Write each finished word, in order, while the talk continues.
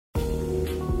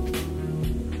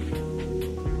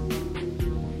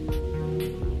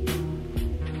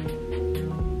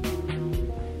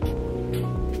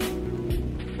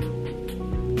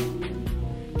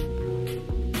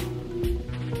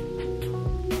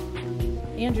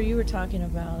Andrew, you were talking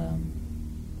about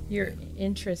your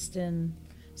interest in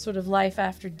sort of life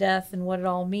after death and what it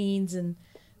all means and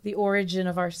the origin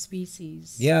of our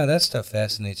species. Yeah, that stuff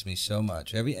fascinates me so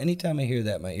much. Anytime I hear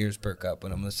that, my ears perk up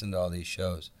when I'm listening to all these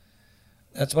shows.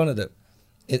 That's one of the...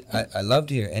 I love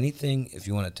to hear anything, if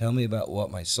you want to tell me about what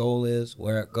my soul is,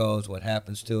 where it goes, what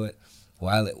happens to it,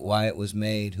 why it was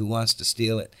made, who wants to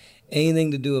steal it. Anything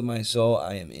to do with my soul,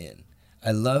 I am in. I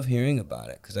love hearing about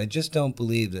it because I just don't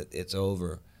believe that it's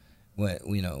over when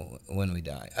we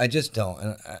die. I just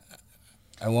don't.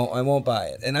 I won't buy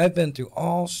it. And I've been through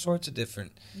all sorts of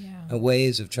different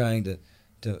ways of trying to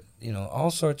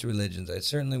all sorts of religions. I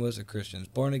certainly was a Christian,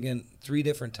 born again 3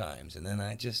 different times, and then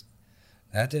that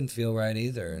didn't feel right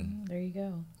either. And there you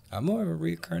go. I'm more of a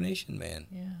reincarnation man.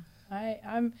 Yeah, I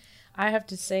have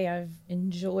to say I've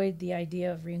enjoyed the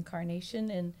idea of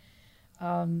reincarnation, and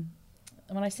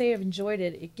when I say I've enjoyed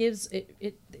it,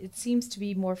 it seems to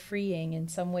be more freeing in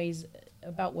some ways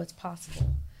about what's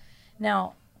possible.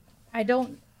 Now, I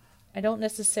don't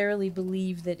necessarily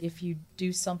believe that if you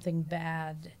do something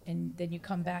bad and then you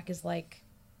come back as like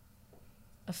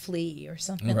a flea or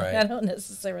something. Right. I don't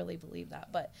necessarily believe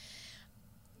that, but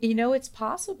it's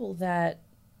possible that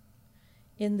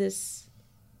in this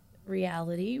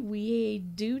reality we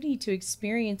do need to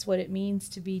experience what it means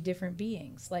to be different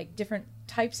beings, like different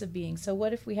types of beings. So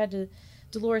what if we had to...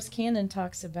 Dolores Cannon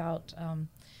talks about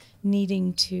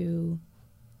needing to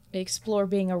explore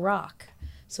being a rock.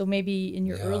 So maybe in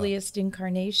your earliest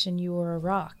incarnation you were a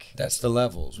rock. That's the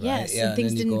levels, right? Yes, yeah, and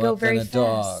things didn't go very fast. Then a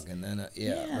dog, and then right.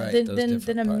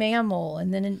 Then a mammal,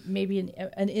 and then maybe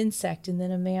an insect, and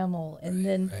then a mammal, and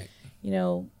then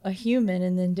a human,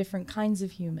 and then different kinds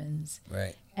of humans.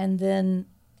 Right. And then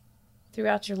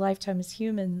throughout your lifetime as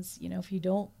humans, if you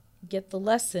don't get the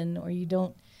lesson or you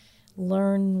don't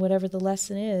learn whatever the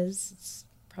lesson is, it's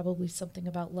probably something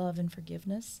about love and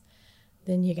forgiveness,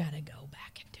 then you got to go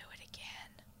back and do it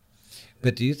again.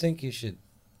 But do you think there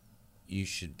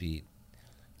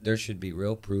should be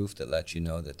real proof that lets you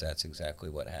know that that's exactly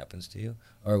what happens to you?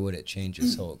 Or would it change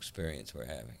this whole experience we're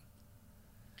having?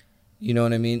 You know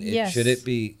what I mean? Yes. Should it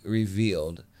be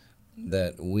revealed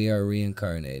that we are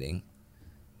reincarnating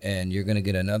and you're going to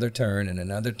get another turn and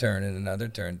another turn and another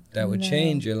turn? That would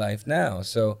change your life now.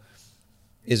 So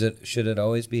should it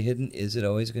always be hidden? Is it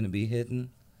always going to be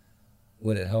hidden?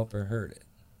 Would it help or hurt it?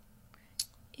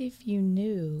 If you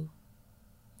knew...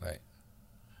 Right.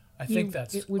 I think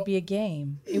it would be a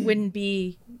game. It wouldn't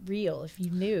be real. If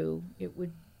you knew, it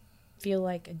would feel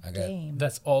like a game.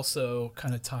 That's also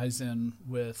kind of ties in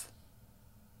with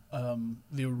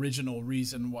the original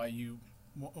reason why you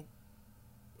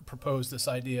proposed this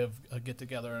idea of a get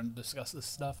together and discuss this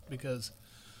stuff, because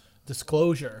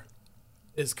disclosure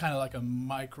is kind of like a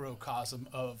microcosm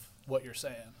of what you're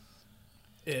saying.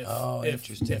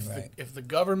 If the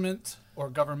government or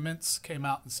governments came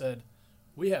out and said,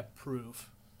 we have proof,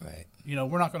 right?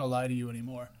 We're not going to lie to you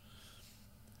anymore,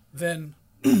 then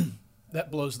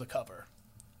that blows the cover.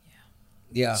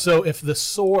 Yeah. So if the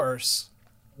source,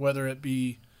 whether it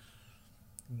be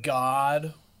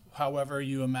God, however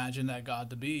you imagine that God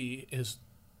to be, is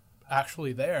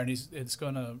actually there, and it's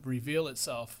going to reveal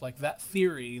itself, like that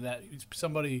theory that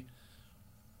somebody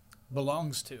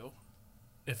belongs to,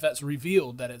 if that's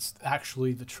revealed that it's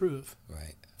actually the truth,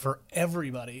 right, for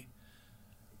everybody,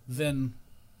 then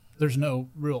there's no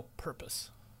real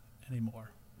purpose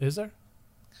anymore, is there?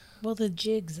 Well, the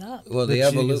jig's up. Well, the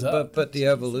evolution, but the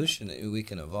evolution, we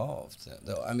can evolve,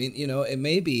 though. I mean, it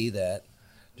may be that,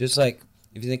 just like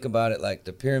if you think about it, like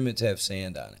the pyramids have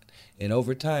sand on it, and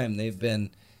over time they've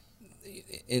been,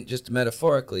 just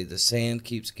metaphorically, the sand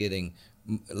keeps getting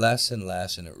less and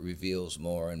less, and it reveals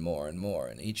more and more and more.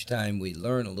 And each time we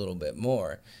learn a little bit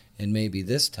more, and maybe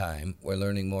this time we're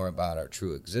learning more about our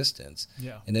true existence.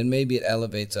 Yeah. And then maybe it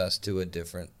elevates us to a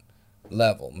different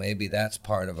level. Maybe that's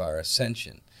part of our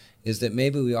ascension, is that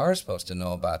maybe we are supposed to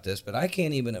know about this, but I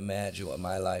can't even imagine what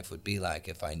my life would be like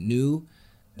if I knew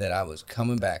that I was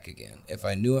coming back again. If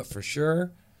I knew it for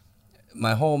sure,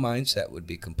 my whole mindset would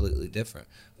be completely different.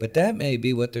 But that may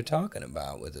be what they're talking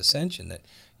about with ascension, that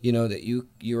that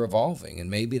you're evolving, and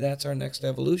maybe that's our next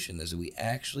evolution, is we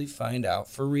actually find out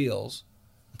for reals,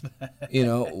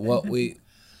 what we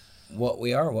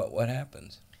are, what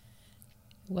happens.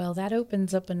 Well, that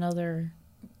opens up another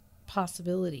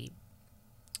possibility.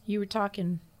 You were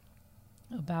talking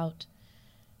about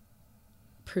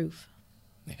proof.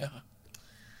 Yeah.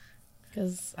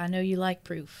 Because I know you like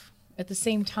proof. At the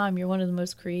same time, you're one of the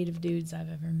most creative dudes I've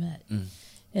ever met. Mm.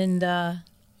 And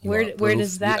where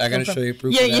does that come from? I got to show you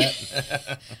proof of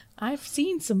that? I've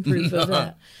seen some proof of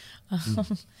that.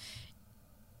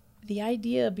 The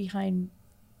idea behind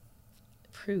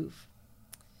proof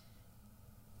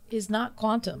is not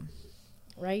quantum,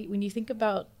 right? When you think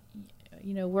about,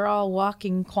 we're all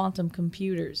walking quantum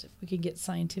computers, if we can get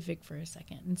scientific for a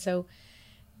second. And so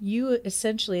you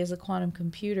essentially, as a quantum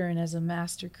computer and as a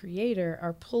master creator,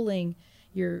 are pulling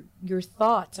your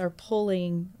thoughts are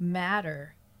pulling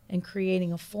matter and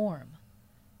creating a form.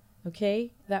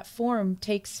 Okay? That form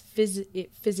takes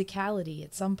physicality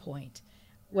at some point,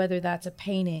 whether that's a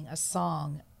painting, a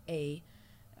song, a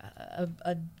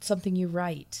something you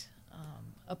write,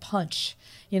 a punch.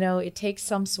 It takes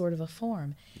some sort of a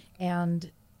form,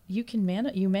 and you can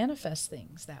manifest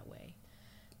things that way.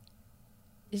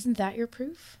 Isn't that your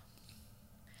proof?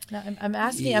 Now, I'm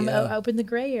asking. Yeah. I'm up in the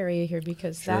gray area here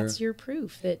because Sure. that's your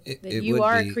proof that It you would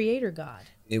are be. a creator God.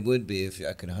 It would be if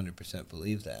I could 100%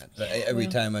 believe that. But every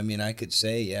well- time, I could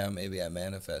say, yeah, maybe I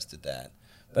manifested that.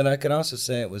 But I could also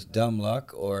say it was dumb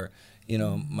luck, or,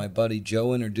 my buddy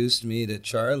Joe introduced me to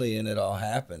Charlie and it all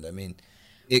happened.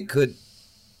 It could.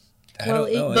 I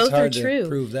don't know. both It's hard are true. to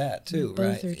prove that, too, right?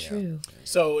 Both are Yeah. true.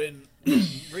 So in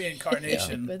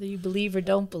reincarnation, Whether you believe or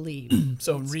don't believe.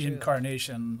 so in It's true.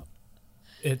 reincarnation,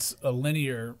 it's a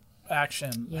linear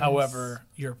action. Yes. However,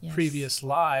 your Yes. previous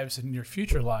lives and your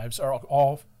future lives are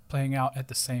all playing out at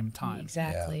the same time.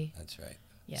 Exactly. Yeah, that's right.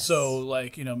 Yes. So,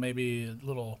 maybe a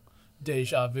little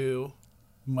deja vu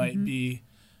might Mm-hmm. be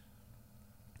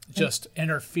just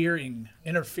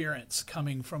interference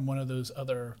coming from one of those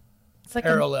other. It's like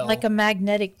parallel. like a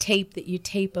magnetic tape that you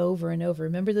tape over and over.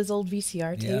 Remember those old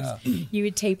VCR tapes? Yeah. You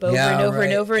would tape over Yeah, and over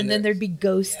and right. over, and And then there- there'd be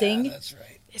ghosting. Yeah, that's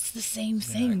right. It's the same I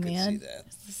thing, could see man. that.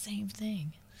 It's the same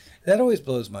thing. That always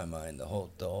blows my mind, the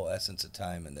whole essence of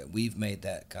time, and that we've made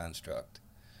that construct.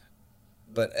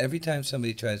 But every time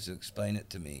somebody tries to explain it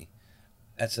to me,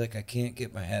 it's like I can't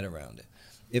get my head around it.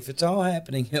 If it's all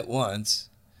happening at once,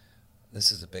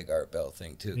 this is a big Art Bell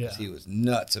thing too, because Yeah. he was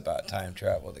nuts about time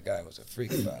travel. The guy was a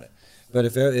freak about it. But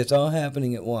if it's all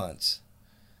happening at once,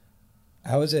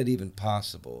 how is that even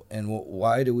possible? And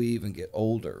why do we even get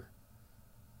older?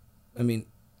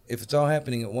 If it's all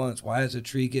happening at once, why does a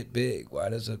tree get big? Why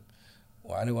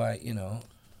do I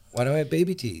have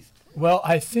baby teeth? Well,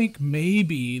 I think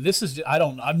maybe this is.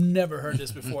 I've never heard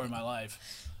this before in my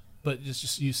life, but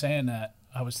just you saying that,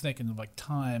 I was thinking of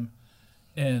time,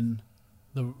 and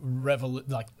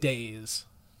the days.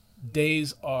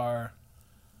 Days are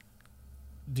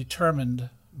determined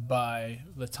by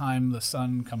the time the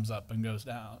sun comes up and goes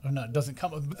down. Or no, it doesn't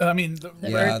come. The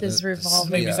Yeah, Earth is the-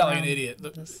 revolving. Make me sound like an around idiot.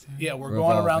 the sun. Yeah, we're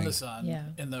going around Revolving. the sun, Yeah.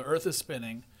 and the Earth is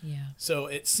spinning. Yeah. So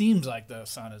it seems like the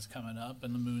sun is coming up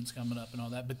and the moon's coming up and all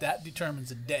that, but that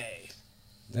determines a day.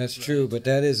 That's true, but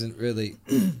that isn't really.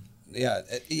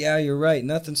 Yeah, you're right.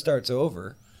 Nothing starts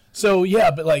over. So yeah,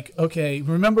 but okay,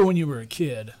 remember when you were a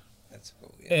kid That's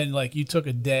and you took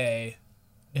a day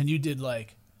and you did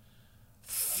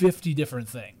 50 different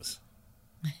things,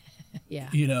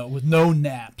 Yeah. with no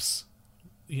naps,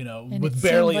 And with it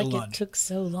barely seemed a like lunch. It took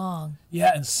so long.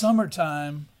 Yeah, and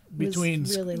summertime Was between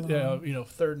really long.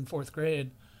 third and fourth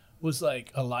grade was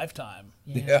like a lifetime.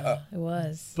 Yeah. It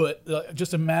was. But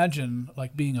just imagine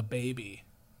being a baby,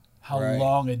 how Right.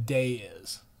 long a day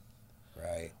is,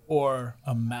 right. or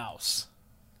a mouse,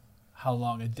 how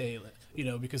long a day,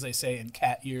 because they say in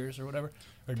cat years or whatever,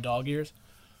 or dog years.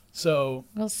 So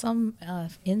Well, some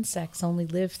insects only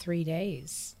live 3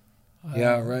 days.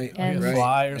 Yeah, right. And- right.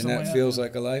 fly or and something that like feels that.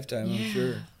 like a lifetime, I'm Yeah.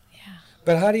 sure. Yeah.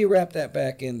 But how do you wrap that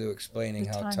back into explaining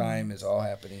The how timelines. time is all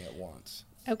happening at once?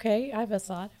 Okay, I have a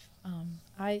thought.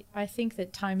 I think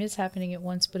that time is happening at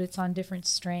once, but it's on different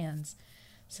strands.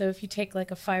 So if you take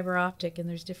a fiber optic and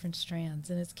there's different strands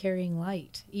and it's carrying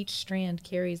light, each strand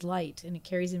carries light and it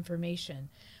carries information,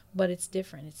 but it's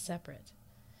different, it's separate.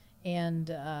 And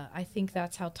I think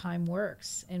that's how time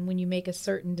works. And when you make a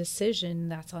certain decision,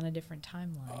 that's on a different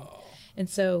timeline. And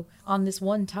so on this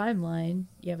one timeline,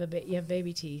 you have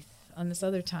baby teeth. On this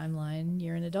other timeline,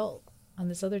 you're an adult. On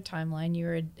this other timeline,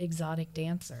 you're an exotic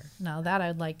dancer. Now that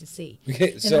I'd like to see.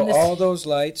 Okay, And so on this- all those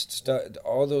lights start,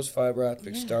 all those fiber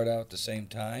optics Yeah. start out at the same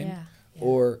time, Yeah. yeah.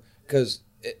 or because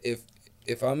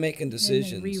if I'm making And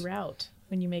decisions, then reroute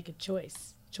when you make a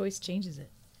choice. Choice changes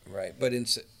it. right? But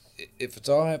if it's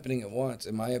all happening at once,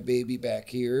 am I a baby back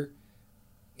here,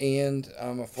 and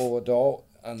I'm a full adult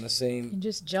on the You same?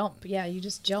 just jump. Yeah, you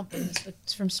just jump. And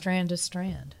it's from strand to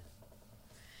strand.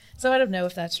 So I don't know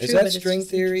if that's true. Is that but it's string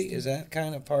just theory? interesting. Is that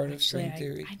kind of part of Actually, string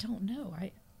theory? I don't know.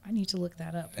 I need to look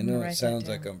that up. I I'm gonna know write it that sounds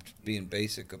like down. I'm being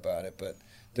basic about it, but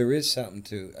there is something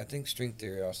to. I think string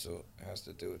theory also has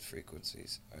to do with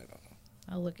frequencies. I don't know.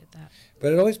 I'll look at that.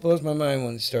 But it always blows my mind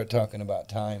when you start talking about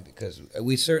time, because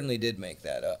we certainly did make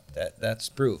that up. That's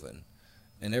proven.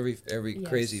 And every Yes.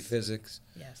 crazy physicist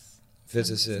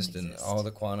doesn't and exist. all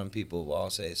the quantum people will all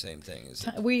say the same thing.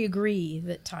 We agree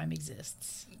that time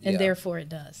exists, and Yeah. therefore it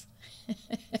does.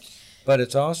 But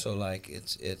it's also like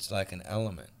it's like an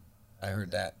element. I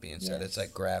heard that being said. It's Yes.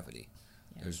 like gravity.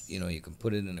 Yes. There's you can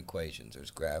put it in equations.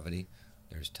 There's gravity,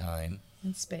 there's time,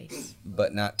 In space.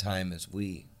 but not time as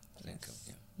we think of.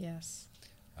 Yes. Yes.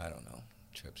 I don't know.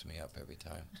 Trips me up every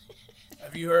time.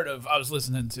 Have you heard of? I was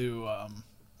listening to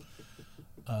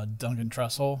Duncan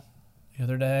Trussell the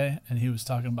other day, and he was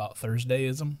talking about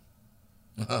Thursdayism.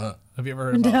 Have you ever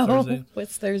heard about No. Thursday?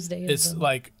 What's Thursday? It's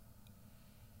like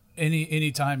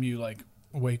any time you like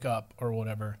wake up or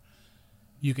whatever,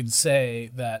 you can say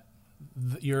that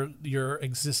your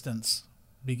existence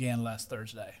began last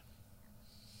Thursday,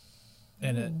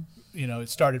 and it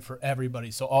started for everybody.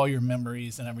 So all your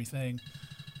memories and everything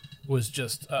was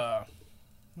just. Oh,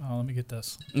 let me get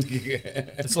this.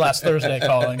 It's last Thursday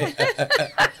calling.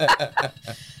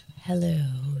 Hello.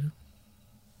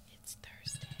 It's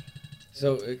Thursday.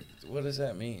 So what does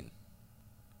that mean?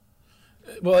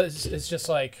 Well, it's just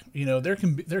like there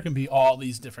can be all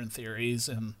these different theories,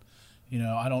 and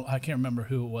I can't remember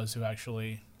who it was who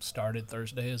actually started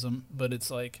Thursdayism, but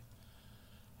it's like,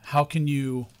 how can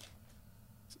you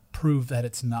prove that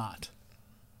it's not?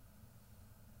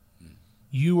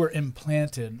 You were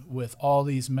implanted with all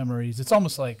these memories. It's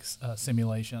almost like a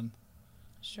simulation,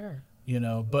 Sure.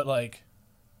 but like.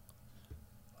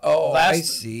 Oh, I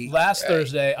see. Last Right.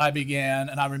 Thursday, I began,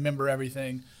 and I remember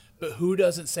everything. But who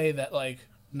doesn't say that, like,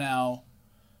 now,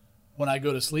 when I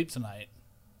go to sleep tonight,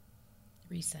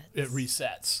 Resets. it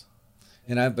resets?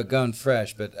 And I've begun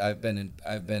fresh, but I've been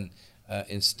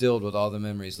instilled with all the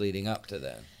memories leading up to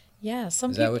then. Yeah. Some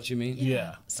Is people, that what you mean?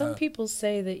 Yeah. Some people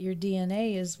say that your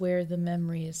DNA is where the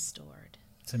memory is stored.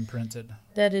 It's imprinted.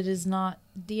 That it is not,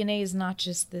 DNA is not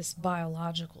just this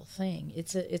biological thing.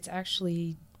 It's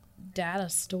actually data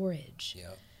storage.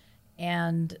 Yeah.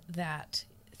 And that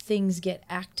things get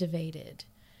activated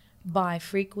by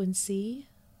frequency,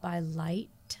 by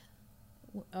light,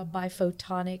 by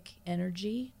photonic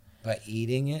energy. By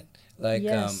eating it, like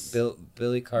Yes.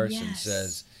 Billy Carson Yes.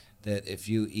 says that if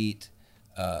you eat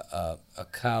a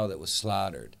cow that was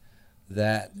slaughtered,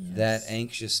 that Yes.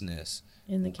 anxiousness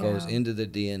In the goes cow. into the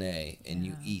DNA, and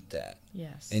you Yeah. eat that,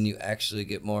 Yes. and you actually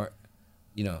get more,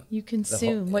 You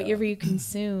consume whatever you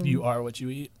consume. You are what you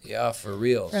eat. yeah, for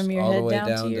real, From your all the head way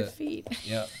down to your feet.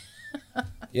 yeah,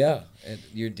 yeah,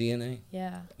 your DNA.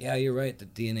 Yeah. Yeah, you're right. The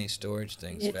DNA storage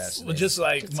thing's It's- fascinating. Well, just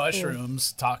like It's cool.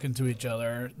 mushrooms talking to each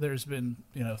other, there's been,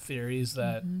 theories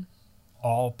that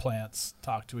all plants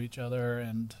talk to each other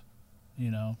and,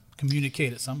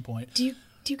 communicate at some point. Do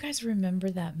you guys remember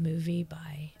that movie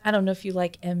by, I don't know if you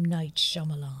like M. Night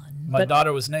Shyamalan. My but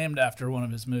daughter was named after one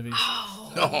of his movies.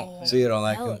 no, so you don't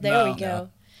like Oh, them? there No. we go.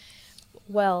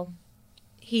 Well,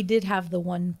 he did have the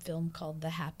one film called The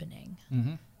Happening.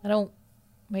 Mm-hmm.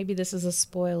 Maybe this is a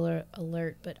spoiler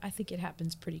alert, but I think it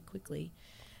happens pretty quickly,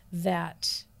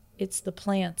 that it's the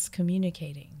plants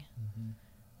communicating.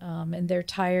 And they're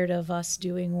tired of us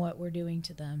doing what we're doing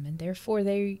to them. And therefore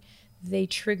they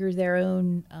trigger their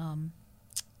own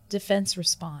defense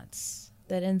response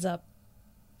that ends up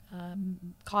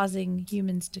causing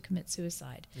humans to commit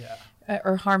suicide. Yeah.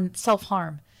 Or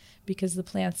self-harm, because the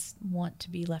plants want to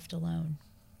be left alone.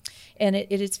 And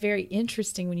it's very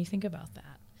interesting when you think about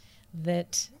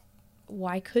that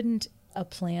why couldn't a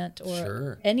plant or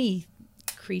Sure. any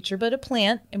creature, but a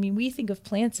plant, I mean, we think of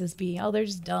plants as being, they're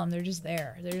just dumb, they're just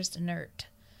there, they're just inert.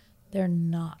 They're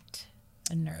not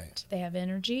inert. Right. They have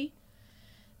energy.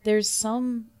 There's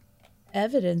some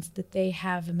evidence that they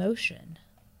have emotion.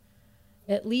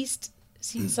 At least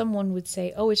someone would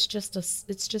say, "Oh, it's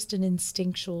just an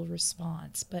instinctual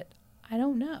response." But I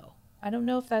don't know. I don't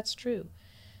know if that's true.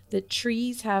 That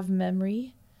trees have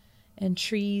memory, and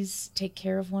trees take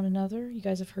care of one another. You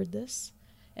guys have heard this,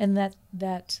 and that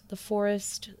the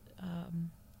forest,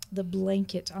 the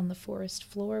blanket on the forest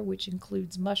floor, which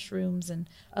includes mushrooms and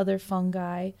other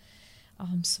fungi,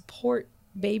 support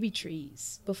baby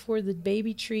trees. Before the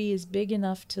baby tree is big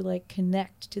enough to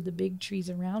connect to the big trees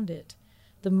around it,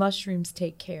 the mushrooms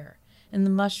take care, and the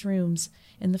mushrooms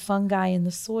and the fungi in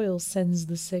the soil sends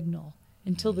the signal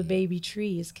until the baby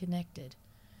tree is connected.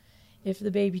 If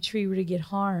the baby tree were to get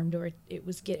harmed, or it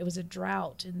was a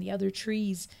drought, and the other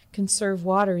trees conserve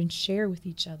water and share with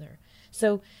each other.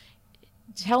 So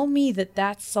tell me that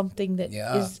that's something that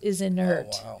is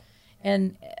inert. Oh, wow.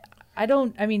 And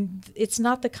it's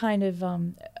not the kind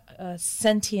of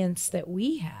sentience that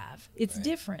we have. It's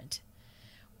different.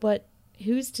 But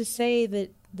who's to say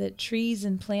that that trees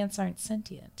and plants aren't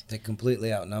sentient. They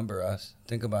completely outnumber us.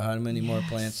 Think about how many more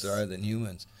plants there are than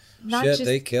humans. Not Shit, just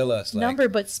they kill us. Like number,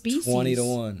 but species. 20 to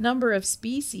 1. Number of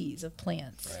species of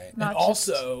plants. Right. Not And just-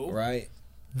 also, Right.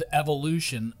 the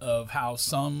evolution of how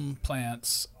some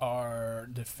plants are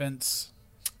defense,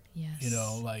 yes.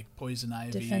 like poison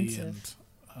ivy Defensive.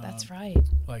 and That's right.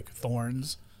 like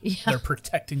thorns. Yeah. They're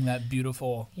protecting that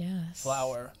beautiful Yes.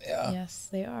 flower. Yeah. Yes,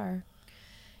 they are.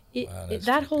 Wow, that's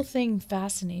That whole creepy. thing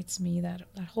fascinates me. That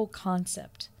whole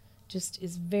concept just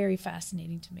is very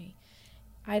fascinating to me.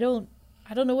 I don't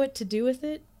know what to do with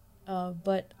it,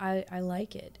 but I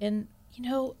like it. And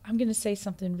I'm going to say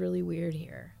something really weird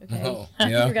here. Okay, Oh,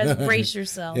 yeah. you guys brace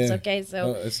yourselves. Yeah. Okay,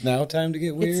 so It's now time to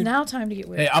get weird. it's now time to get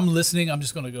weird. Hey, I'm listening. I'm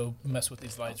just going to go mess with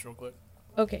these lights real quick.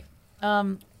 Okay.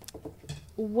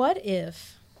 What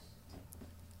if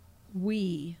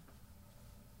we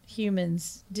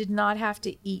humans did not have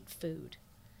to eat food?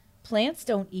 Plants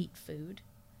don't eat food.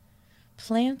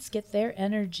 Plants get their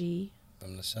energy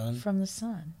From the sun. from the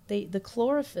sun. The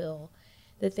chlorophyll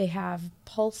that they have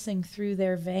pulsing through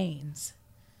their veins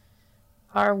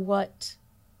are what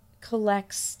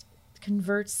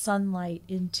converts sunlight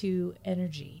into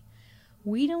energy.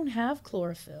 We don't have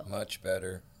chlorophyll. Much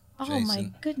better. Oh Jason.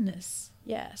 my goodness.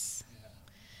 Yes.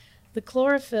 The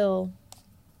chlorophyll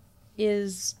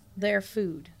is their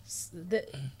food.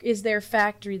 Is their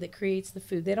factory that creates the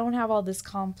food. They don't have all this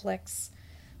complex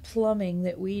plumbing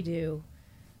that we do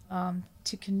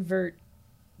to convert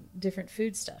different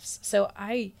foodstuffs. So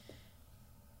I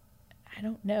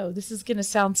don't know. This is going to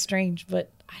sound strange, but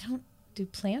do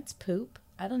plants poop?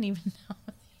 I don't even know.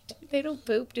 They don't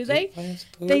poop, do they? Plants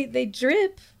poop? They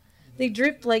drip. They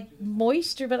drip like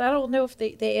moisture, but I don't know if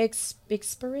they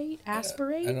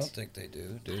aspirate. I don't think they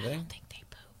do. Do I they? don't think they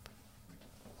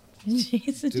poop.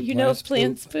 Jason, Do do you know if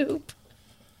plants plants poop?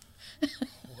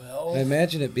 Well, I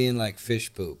imagine it being like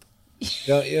fish poop.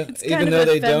 Don't you? It's kind Even of though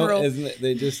they ephemeral. don't, isn't it?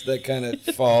 They just kind of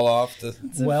fall off the. I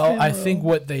ephemeral. think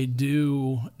what they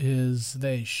do is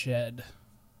they shed.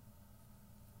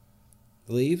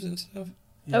 Leaves and stuff.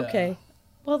 Yeah. Okay.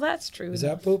 Well, that's true. Is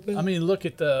enough. that pooping? I mean, look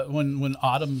at when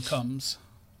autumn comes.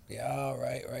 Yeah,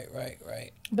 right.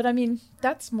 But I mean,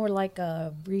 that's more like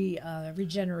a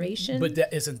regeneration. But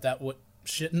isn't that what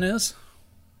shitting is?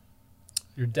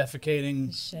 You're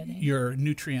defecating Shedding. your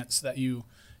nutrients that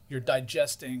you're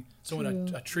digesting. So when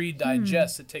True. a tree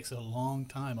digests, it takes a long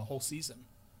time, a whole season,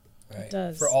 It Right.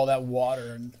 does. for all that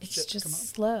water and It's shit to just come out.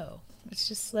 slow. It's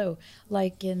just slow.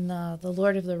 Like in The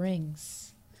Lord of the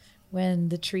Rings, when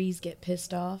the trees get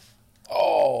pissed off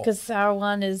Oh. because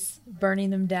Sauron is burning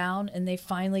them down, and they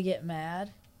finally get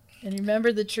mad. And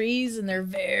remember the trees, and they're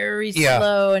very Yeah.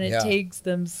 slow, and it Yeah. takes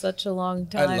them such a long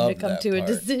time to loved come that to a part.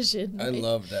 decision. I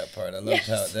loved that part. I loved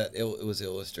how Yes. it was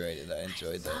illustrated. I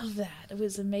enjoyed that. love that. It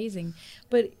was amazing.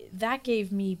 But that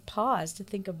gave me pause to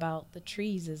think about the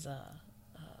trees as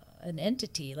an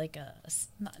entity, like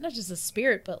not just a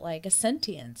spirit, but like a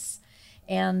sentience.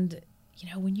 And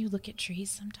when you look at trees,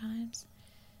 sometimes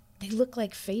they look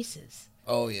like faces,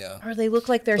 Oh yeah. or they look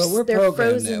like they're But we're they're programmed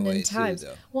frozen that way in too, time.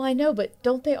 though. Well, I know, but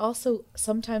don't they also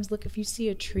sometimes look, if you see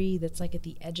a tree that's like at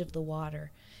the edge of the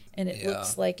water, and it Yeah,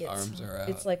 looks like arms are out.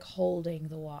 it's like holding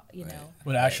the water, Right.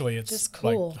 But actually, it's Just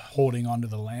cool. like holding onto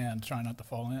the land, trying not to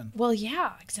fall in. Well,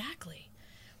 yeah, exactly.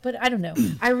 But I don't know.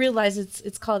 I realize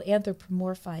it's called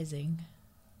anthropomorphizing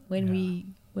when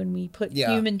we put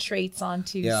Yeah. human traits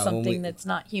onto Yeah, when something we- that's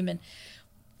not human.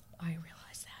 I realize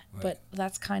that. Right. But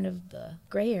that's kind of the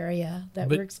gray area that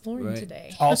But- we're exploring Right.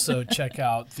 today. Also, check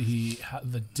out the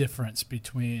difference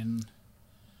between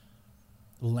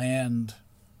land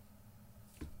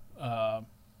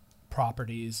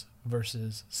properties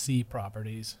versus sea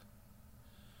properties,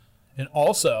 and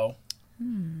also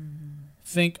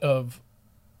think of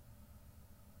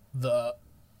the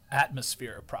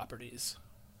atmosphere properties,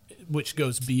 which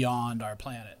goes beyond our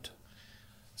planet.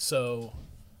 So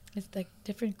It's like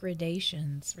different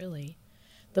gradations, really.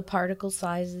 The particle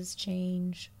sizes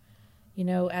change,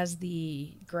 as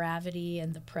the gravity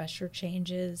and the pressure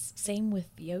changes. Same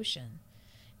with the ocean.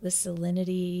 The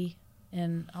salinity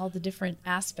and all the different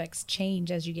aspects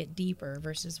change as you get deeper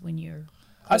versus when you're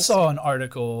I saw an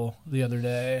article the other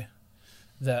day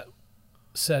that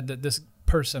said that this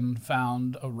person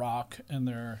found a rock in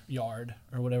their yard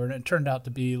or whatever, and it turned out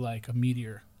to be like a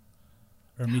meteor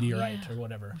or a meteorite yeah. or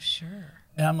whatever. Oh, sure.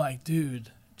 And I'm like,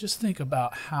 dude, just think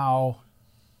about how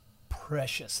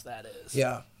precious that is.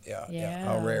 Yeah. How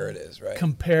Yeah. rare it is, right?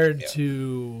 Compared Yeah.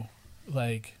 to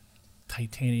like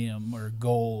titanium or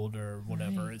gold or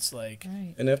whatever. Right. It's like,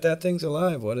 Right. And if that thing's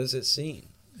alive, what has it seen?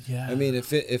 yeah. I mean,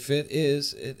 if it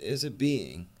is a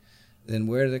being, then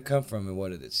where did it come from and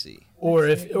what did it see? Or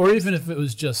even if it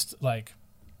was just like,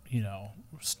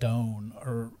 stone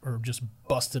or just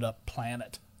busted up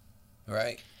planet.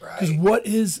 Right. Because what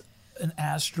is an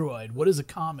asteroid? What is a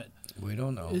comet? We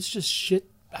don't know. It's just shit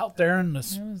out there in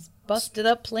this. It was busted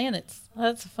up planets.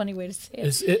 That's a funny way to say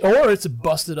it. Or it's a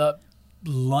busted up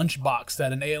lunchbox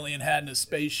that an alien had in a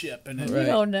spaceship, and You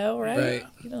don't know, right? Right.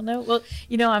 You don't know. Well,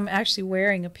 I'm actually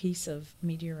wearing a piece of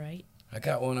meteorite. I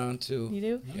got one on too. You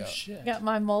do? Yeah. shit. Got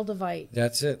my moldavite.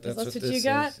 That's it. That's That's what what this you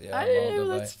got? is. Yeah, I didn't know.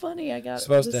 moldavite. That's funny. I got It's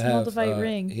supposed this to have moldavite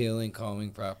ring. healing,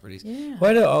 calming properties. Yeah.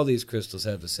 Why do all these crystals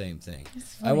have the same thing?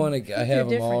 It's I funny. I have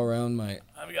them all different. around my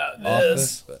I've got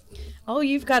office. this. But Oh,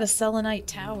 you've got a selenite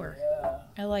tower.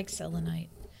 I like selenite.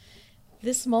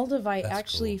 This moldavite That's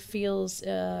actually cool.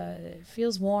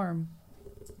 feels warm.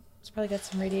 It's probably got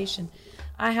some radiation.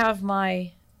 I have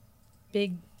my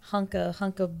big hunk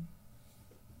of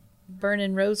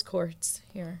burning rose quartz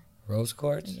here. rose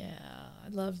quartz? Yeah, I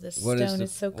love this What stone. is the,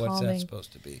 It's so what's calming. that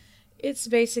supposed to be? It's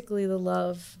basically the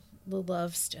love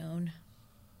stone.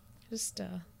 Just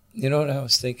You know what I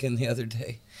was thinking the other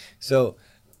day? So,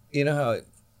 you know how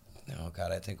oh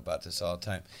God, I think about this all the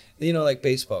time. Like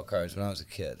baseball cards when I was a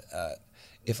kid.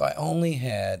 If I only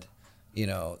had,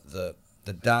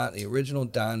 the original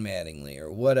Don Mattingly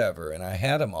or whatever, and I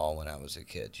had them all when I was a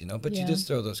kid, but you Yeah. just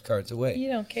throw those cards away. you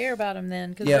don't care about them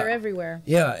then because Yeah. they're everywhere.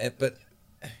 Yeah, but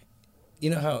you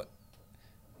know how,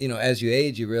 as you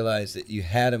age, you realize that you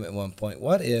had them at one point.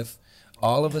 What if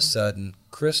all of a sudden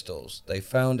crystals, they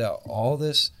found out all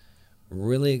this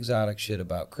really exotic shit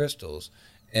about crystals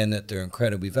and that they're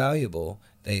incredibly valuable.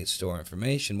 They store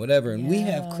information, whatever, and we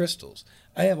have Yeah. crystals.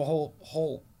 I have a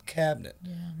whole cabinet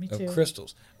Yeah, me of too.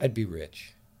 crystals. I'd be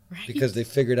rich Right? because they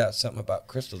figured out something about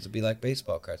crystals. It'd be like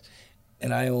baseball cards.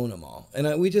 And I own them all.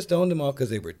 And we just owned them all because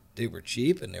they were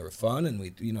cheap and they were fun and we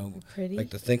Pretty. like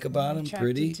to think about them. Attracted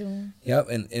Pretty. to 'em. Yep.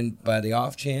 And by the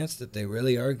off chance that they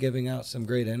really are giving out some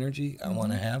great energy, I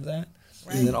want to have that.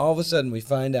 And then all of a sudden we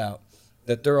find out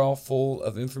that they're all full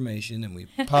of information and we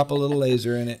pop a little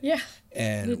laser in it. Yeah.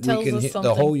 And It we tells can us hit the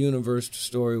something. whole universe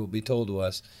story will be told to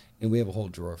us, and we have a whole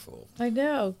drawer full. I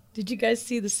know. Did you guys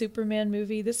see the Superman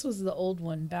movie? This was the old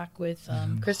one back with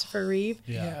Christopher Reeve.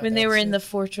 Yeah. When they were that's in it. the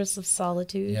Fortress of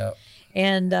Solitude. Yep.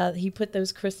 And he put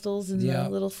those crystals in Yeah. the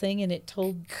little thing and it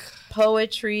told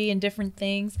poetry and different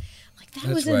things. Like that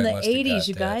That's was where in I the must have 80s, got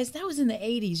you that. guys. That was in the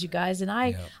 80s, you guys. And I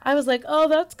Yeah. I was like, oh,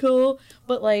 that's cool.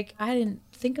 But like I didn't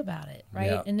think about it, right?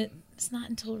 Yeah. And it's not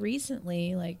until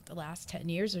recently, like the last 10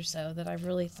 years or so, that I've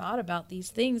really thought about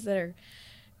these things that are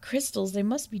crystals. They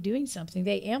must be doing something.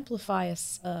 They amplify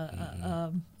us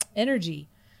energy.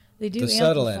 They do The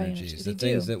subtle amplify energies, energy. the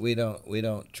They things do. that we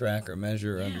don't track or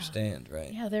measure or Yeah. understand,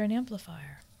 right? Yeah, they're an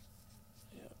amplifier.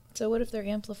 So what if they're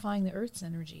amplifying the Earth's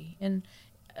energy? And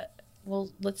well,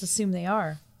 let's assume they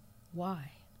are.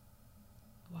 Why?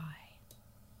 Why?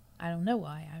 I don't know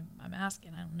why. I'm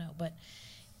asking. I don't know, but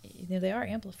they are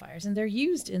amplifiers, and they're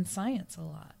used in science a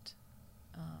lot.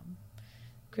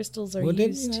 Crystals are Well, didn't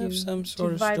used you to have some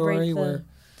sort of vibrate story the- where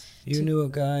you to- knew a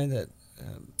guy that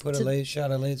shot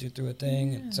a laser through a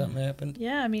thing Yeah. and something happened?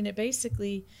 Yeah, I mean, it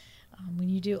basically, when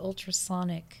you do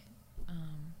ultrasonic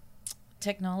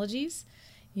technologies,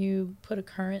 you put a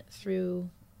current through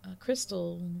a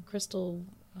crystal, and crystal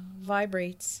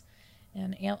vibrates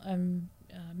and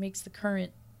makes the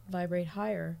current vibrate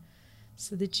higher,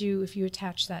 so that if you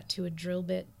attach that to a drill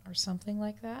bit or something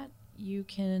like that, you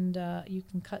can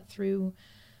cut through,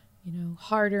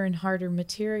 harder and harder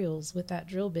materials with that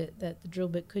drill bit that the drill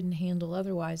bit couldn't handle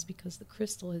otherwise because the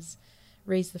crystal has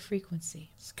raised the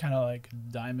frequency. It's kind of like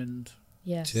diamond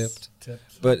Yes. Tipped.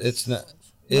 tips. But it's not.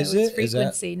 No, Is it's it? Is that?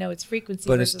 frequency. No, it's frequency.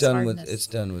 But it's versus done hardness.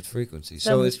 with frequency. Done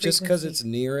So with it's just because frequency. it's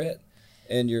near it,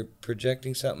 and you're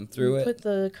projecting something through You it. put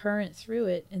the current through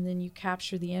it, and then you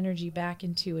capture the energy back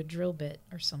into a drill bit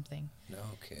or something.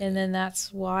 Okay. And then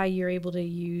that's why you're able to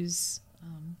use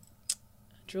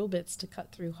drill bits to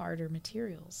cut through harder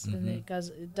materials. And it does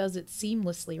it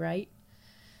seamlessly, right?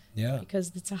 Yeah.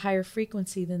 Because it's a higher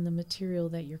frequency than the material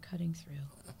that you're cutting through.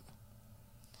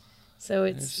 So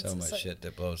There's it's so much shit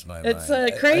that blows my It's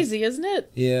mind. crazy, isn't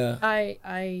it? Yeah.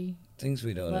 I Things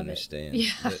we don't love it. understand.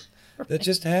 Yeah, That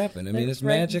just happen. I mean, That's it's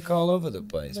right. magic all over the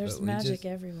place. There's but we magic just,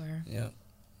 everywhere. yeah,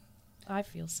 I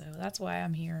feel so. That's why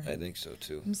I'm here. I think so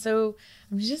too. I'm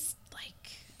just like,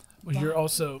 Well, you're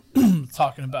also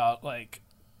talking about like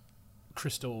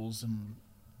crystals and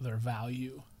their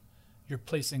value. You're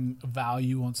placing a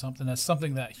value on something. That's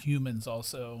something that humans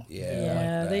also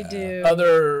Yeah. they like do.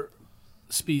 Other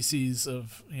species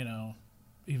of,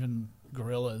 even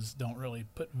gorillas don't really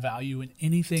put value in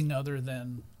anything other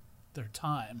than their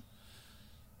time.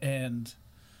 And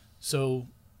so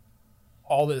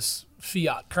all this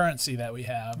fiat currency that we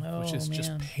have, which is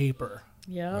just paper.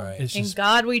 Yeah. Right. It's In just,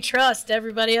 God we trust.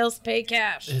 Everybody else pay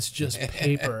cash. it's just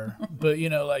paper. But, you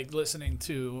know, like listening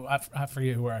to, I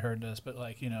forget where I heard this, but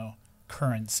like, you know,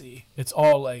 currency. It's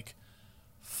all like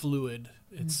fluid.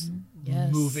 It's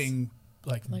Yes. moving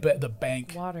like the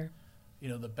bank. Water. You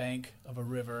know, the bank of a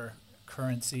river.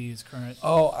 Currency is current.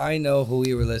 Oh, I know who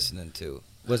you were listening to.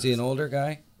 Was he an older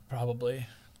guy? Probably.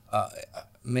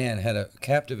 Man, had a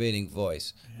captivating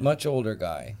voice. Much older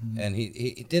guy. And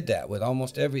he did that with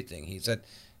almost everything. He said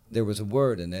there was a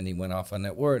word, and then he went off on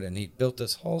that word, and he built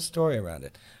this whole story around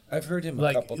it. I've heard him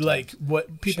a couple times. Like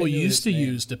what people Wish I knew used to his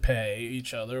name. use to pay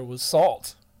each other was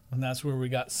salt. And that's where we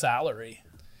got salary.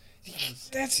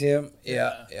 That's him.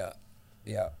 Yeah.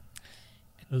 It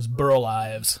was burl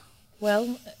lives.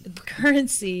 Well,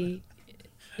 currency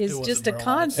is wasn't just a Burl.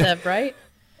 concept, right?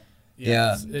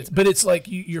 Yeah. But it's like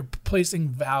you're placing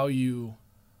value.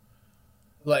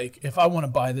 Like if I want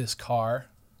to buy this car,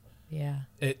 Yeah.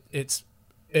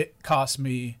 it cost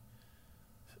me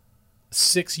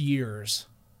 6 years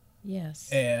Yes.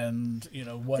 and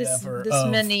whatever. This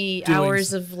many doing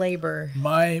hours of labor.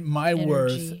 my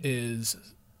worth energy. is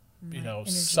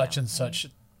Energy such and outlay. such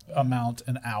amount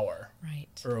an hour Right.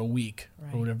 or a week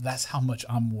Right. or whatever. That's how much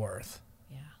I'm worth.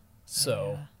 Yeah.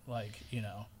 So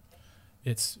Yeah.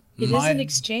 it's It is my an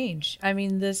exchange. I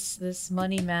mean, this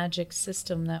money magic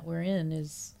system that we're in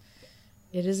is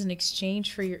an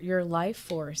exchange for your life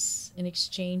force, in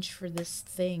exchange for this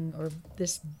thing or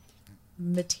this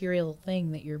material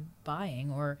thing that you're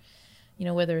buying, or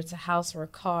whether it's a house or a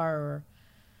car or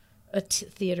a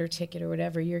theater ticket or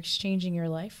whatever. You're exchanging your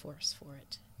life force for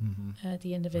it. At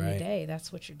the end of any Right. day,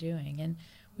 that's what you're doing. And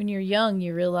when you're young,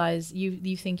 you realize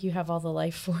you think you have all the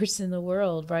life force in the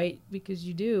world, right? Because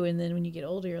you do. And then when you get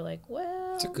older, you're like,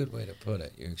 well, It's a good way to put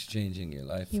it. You're exchanging your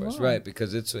life You for us, are. right?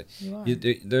 Because it's You are.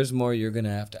 there's more you're going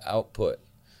to have to output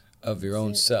of your own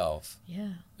That's it. self.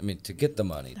 yeah. I mean, to get the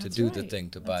money, to That's do the right. thing,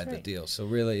 to That's buy the right. deal. So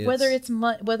really, Whether it's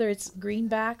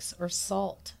greenbacks or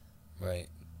salt right.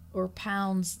 or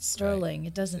pounds sterling,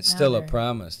 it doesn't It's matter. still a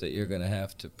promise that you're going to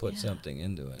have to put Yeah. something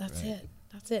into it. That's right? it.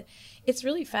 That's it. It's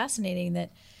really fascinating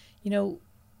that,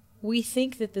 we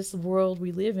think that this world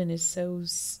we live in is so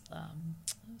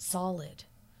solid,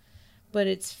 but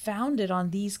it's founded on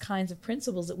these kinds of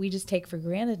principles that we just take for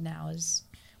granted now. Is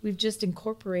we've just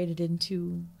incorporated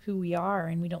into who we are,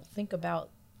 and we don't think about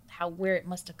where it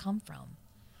must have come from.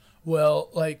 Well,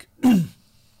 like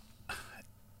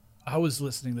I was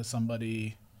listening to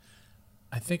somebody,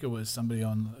 I think it was somebody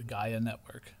on the Gaia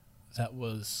network that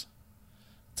was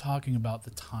talking about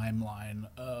the timeline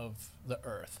of the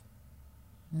Earth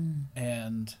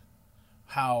and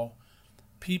how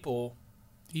people,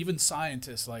 even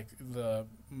scientists, like the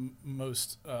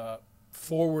most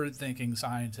forward-thinking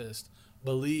scientists,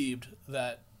 believed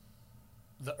that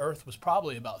the Earth was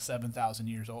probably about 7,000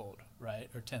 years old, right?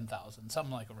 Or 10,000,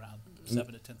 something like around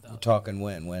 7 to 10,000. We're talking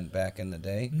when back in the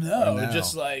day? No, Or now?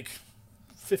 just like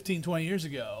 15, 20 years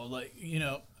ago. Like,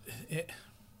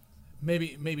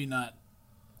 maybe not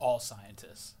all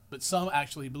scientists, but some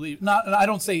actually believe. Not, and I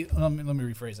don't say. Let me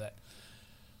rephrase that.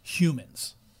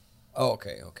 Humans. Oh,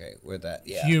 okay. With that,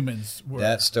 yeah. Humans were.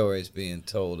 That story's being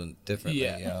told differently.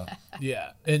 Yeah. Yeah.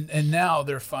 Yeah, and now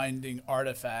they're finding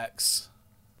artifacts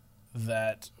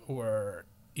that were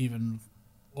even.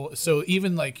 So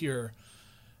even like your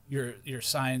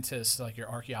scientists, like your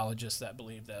archaeologists that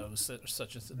believe that it was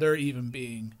such a. They're even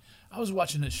being. I was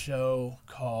watching a show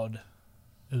called.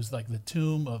 It was like the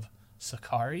Tomb of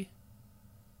Sakari.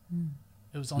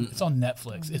 It was on. It's on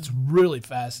Netflix. It's really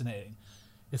fascinating.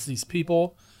 It's these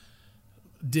people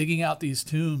digging out these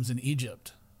tombs in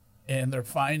Egypt, and they're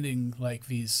finding like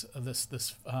this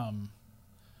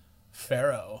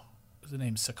pharaoh. The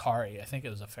name Sakari. I think it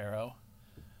was a pharaoh.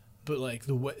 But like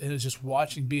it was just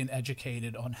being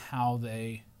educated on how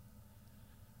they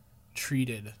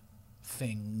treated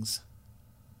things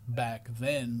back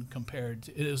then compared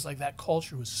to, it was like that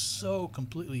culture was so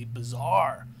completely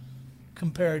bizarre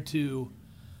compared to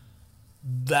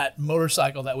that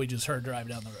motorcycle that we just heard drive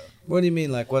down the road. What do you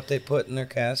mean, like what they put in their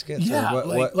caskets? Yeah, Or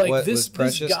what this was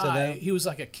precious guy, to them? he was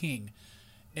like a king,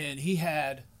 and he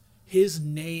had his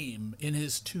name in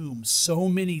his tomb so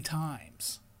many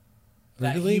times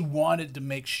that Really? he wanted to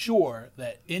make sure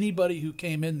that anybody who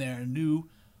came in there knew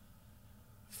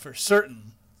for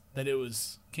certain that it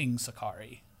was King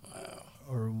Sakari. Wow.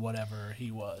 Or whatever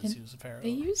he was. And he was a pharaoh.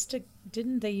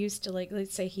 Didn't they used to, like,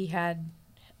 let's say he had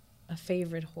a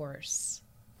favorite horse.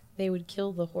 They would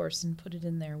kill the horse and put it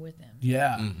in there with him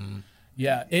Yeah.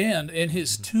 Yeah. And in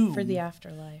his tomb, for the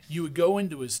afterlife. you would go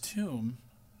into his tomb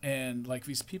and like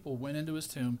these people went into his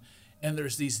tomb, and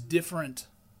there's these different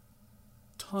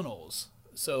tunnels.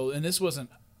 So, and this wasn't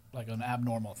like an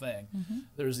abnormal thing.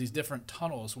 There's these different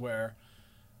tunnels where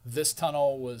this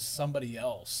tunnel was somebody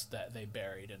else that they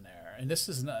buried in there, and this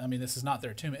is not, I mean, this is not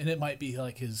their tomb, and it might be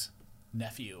like his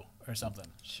nephew or something.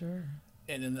 Sure.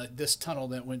 And then this tunnel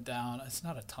that went down, it's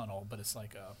not a tunnel, but it's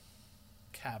like a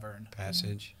cavern.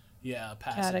 Passage. Yeah, a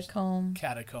passage.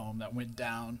 Catacomb that went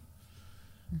down.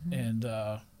 And,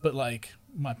 but like,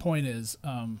 my point is,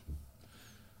 I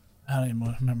don't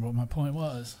even remember what my point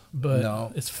was, but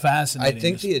No. it's fascinating. I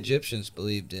think the Egyptians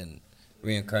believed in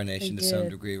reincarnation They to some did.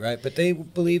 degree, right? But they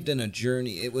believed in a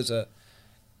journey. It was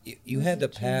you had to a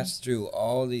pass through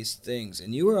all these things,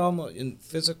 and you were almost in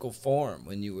physical form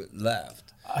when you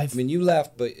left. I mean, you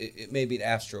left, but it maybe an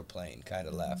astral plane kind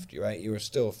of left you, right? You were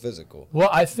still physical. Well,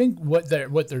 I think what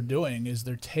they're doing is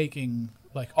they're taking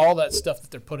like all that stuff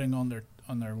that they're putting on their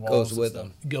walls Goes with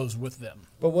and stuff, goes with them.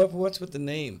 But what's with the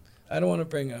name? I don't want to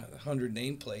bring 100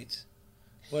 nameplates.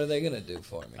 What are they going to do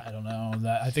for me? I don't know.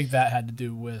 I think that had to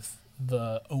do with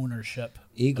the ownership.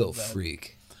 Ego of that.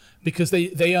 freak. Because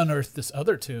they unearthed this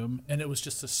other tomb, and it was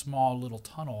just a small little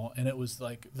tunnel, and it was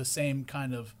like the same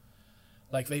kind of,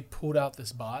 like they pulled out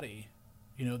this body,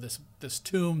 you know, this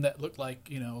tomb that looked like,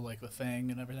 you know, like the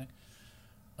Thing and everything,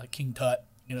 like King Tut,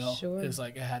 you know, Sure. is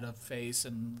like it had a face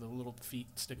and the little feet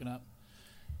sticking up,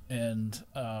 and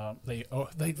they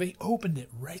opened it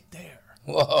right there.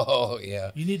 Whoa, yeah.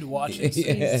 You need to watch it.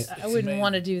 Yeah. I wouldn't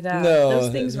want to do that. No.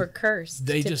 Those things were cursed.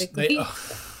 They typically.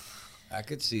 I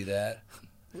could see that.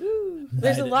 Woo.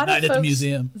 There's a Night- lot night of at the folks,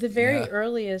 museum. the very Yeah.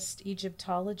 earliest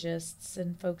Egyptologists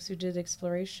and folks who did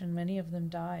exploration, many of them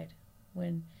died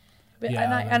when. But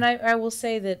Yeah, I will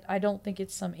say that I don't think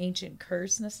it's some ancient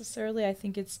curse necessarily. I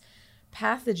think it's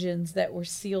pathogens that were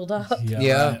sealed up.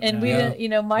 Yeah. And we, Yeah. you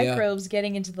know, microbes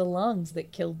getting into the lungs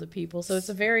that killed the people. So it's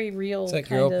a very real It's like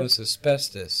kind you're of. open to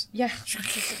asbestos. Yeah,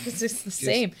 it's just the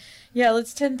same. Yeah,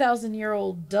 let's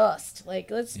 10,000-year-old dust.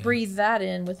 Like, let's breathe that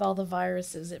in with all the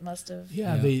viruses it must have.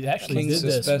 Yeah, Yeah. they actually King's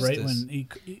did this right asbestos. when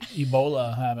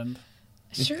Ebola happened.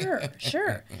 Sure,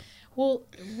 sure. Well,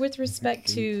 with respect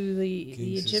to the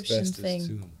King's Egyptian asbestos thing,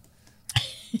 tomb.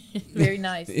 very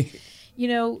nice. You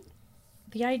know,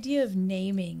 the idea of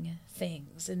naming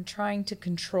things and trying to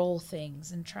control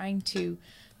things and trying to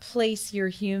place your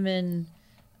human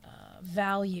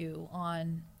value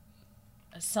on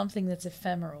something that's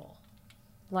ephemeral,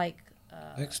 like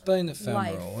Explain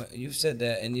ephemeral. You've said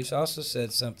that, and you've also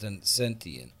said something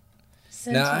sentient.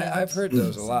 Now, sentience. I've heard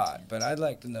those a lot, but I'd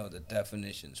like to know the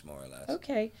definitions more or less.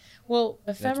 Okay. Well,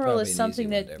 ephemeral probably is an something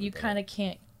easy one that to you everybody. kind of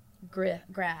can't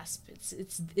grasp.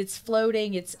 It's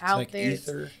floating. It's out like there.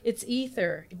 ether? It's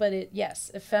ether, but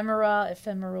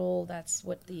ephemeral. That's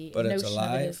what the But notion it's of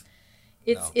alive?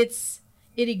 it is.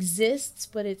 It exists,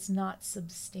 but it's not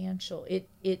substantial. It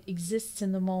exists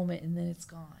in the moment and then it's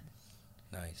gone.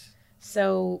 Nice.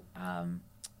 So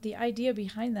the idea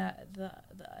behind that,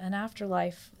 an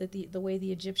afterlife, that the way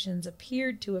the Egyptians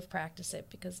appeared to have practiced it,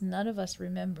 because none of us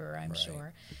remember, I'm Right.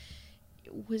 sure,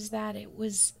 was that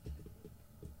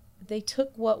they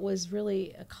took what was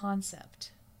really a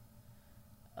concept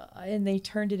and they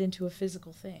turned it into a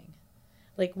physical thing.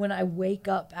 Like, when I wake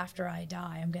up after I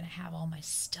die, I'm going to have all my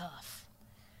stuff.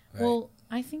 Right. Well,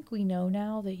 I think we know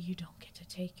now that you don't get to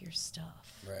take your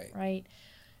stuff. Right. Right?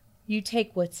 You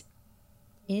take what's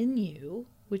in you,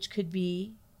 which could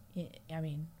be, I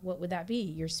mean, what would that be?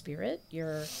 Your spirit,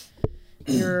 your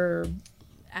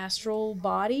astral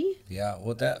body. Yeah,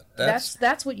 well,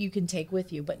 That's what you can take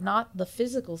with you, but not the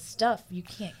physical stuff you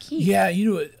can't keep. Yeah,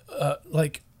 you know,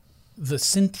 like the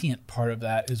sentient part of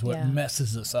that is what Yeah.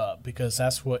 messes us up, because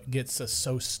that's what gets us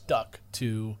so stuck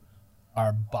to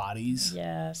our bodies.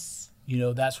 Yes. You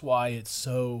know, that's why it's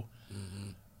so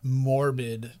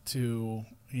morbid to,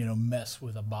 you know, mess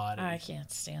with a body. I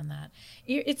can't stand that.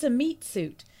 It's a meat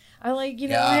suit. I like,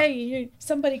 Yeah. hey,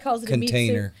 somebody calls it a meat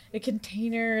Container. suit. A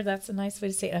container, that's a nice way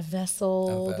to say it. A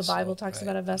vessel. A The vessel, Bible talks right.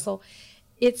 about a vessel.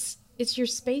 It's your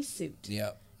space suit.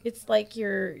 Yeah, It's like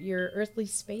your earthly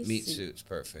space meat suit. suit's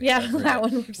perfect. Yeah, I've heard that it.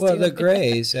 one works Well, too. the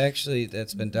Greys, actually,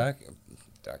 that's been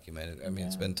documented. I mean,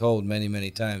 it's Yeah. been told many, many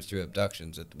times through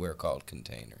abductions that we're called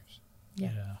containers.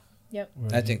 Yeah. Yep.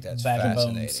 We're I think that's bag of bones.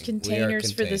 fascinating.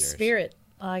 Containers for the containers. spirit,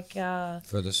 like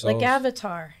For the soul. like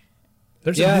Avatar.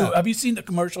 There's Yeah. a new. Have you seen the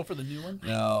commercial for the new one?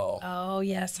 No. Oh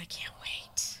yes, I can't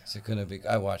wait. Is it going to be?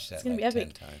 I watched that It's gonna like be 10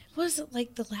 epic. times. What is it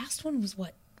like? The last one was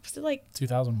what? Was it like?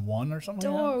 2001 or something?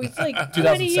 Oh, Like it's like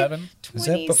 2007? Was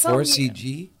that before 20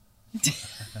 CG?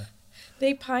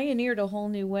 They pioneered a whole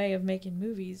new way of making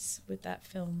movies with that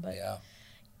film, but Yeah.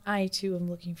 I too am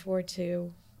looking forward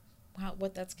to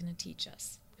what that's going to teach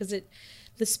us. Because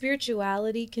the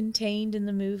spirituality contained in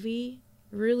the movie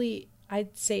really,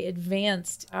 I'd say,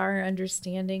 advanced our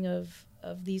understanding of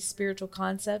these spiritual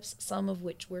concepts, some of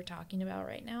which we're talking about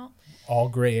right now. All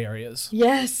gray areas.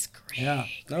 Yes, great. Yeah,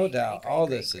 no doubt. All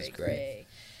this is great.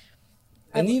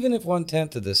 And even if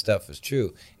 1/10 of this stuff is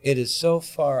true, it is so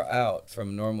far out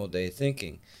from normal day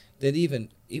thinking that even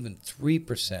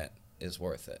 3% is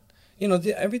worth it. You know,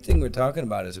 everything we're talking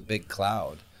about is a big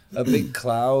cloud of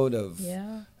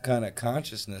kind of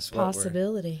consciousness.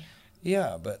 Possibility.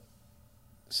 Yeah, but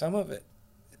some of it,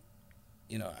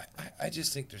 you know, I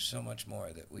just think there's so much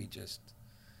more that we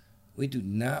do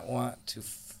not want to,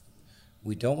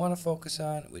 we don't want to focus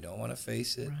on, we don't want to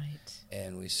face it. Right.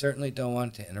 And we certainly don't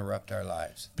want to interrupt our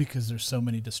lives. Because there's so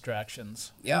many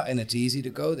distractions. Yeah, and it's easy to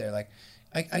go there. Like,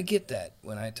 I get that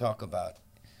when I talk about,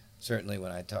 certainly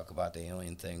when I talk about the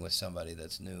alien thing with somebody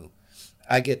that's new,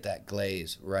 I get that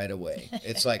glaze right away.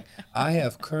 It's like, I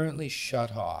have currently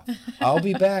shut off. I'll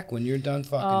be back when you're done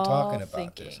fucking talking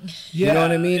about this. Yeah, you know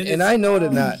what I mean? And I know to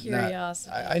not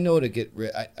curiosity. I know to get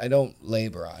rid. I don't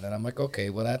labor on it. I'm like, okay,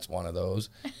 well, that's one of those.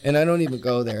 And I don't even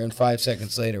go there, and 5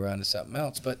 seconds later on to something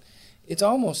else. But it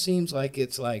almost seems like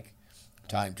it's like,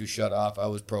 time to shut off. I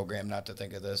was programmed not to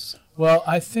think of this. Well,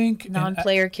 I think...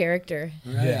 Non-player character.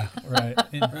 Right. Yeah, right.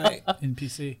 Right. In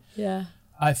PC. Yeah.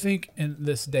 I think in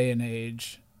this day and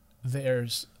age,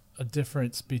 there's a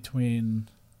difference between,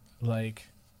 like,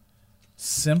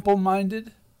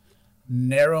 simple-minded,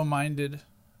 narrow-minded,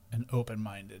 and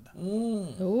open-minded.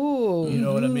 Ooh. You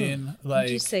know what I mean? Like,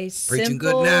 Did you say Preaching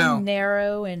simple, good now.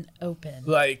 narrow, and open?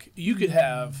 like you could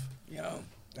have You know,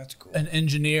 that's cool. an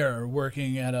engineer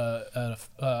working at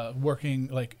a working,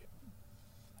 like,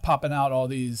 popping out all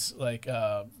these, like, you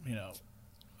know,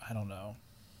 I don't know,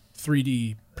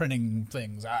 3D printing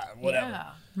things, whatever.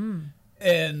 Yeah. Hmm.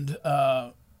 And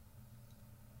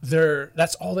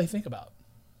that's all they think about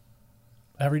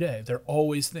every day. They're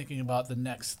always thinking about the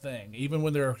next thing. Even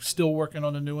when they're still working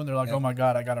on a new one, they're like, Yeah. oh my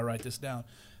God, I got to write this down.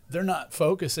 They're not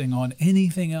focusing on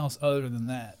anything else other than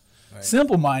that. Right.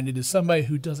 Simple-minded is somebody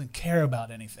who doesn't care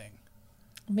about anything.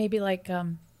 Maybe like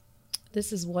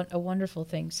this is a wonderful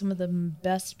thing. Some of the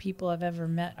best people I've ever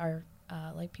met are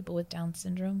like people with Down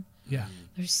syndrome. Yeah.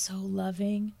 They're so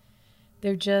loving.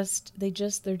 They're just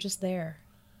there.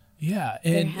 Yeah.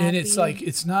 They're And it's happy.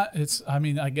 like, I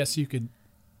mean, I guess you could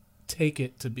take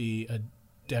it to be a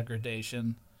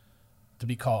degradation to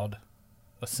be called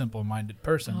a simple-minded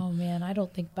person. Oh man, I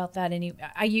don't think about that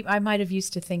I might have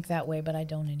used to think that way, but I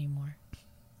don't anymore.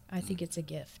 I think it's a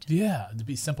gift. Yeah, to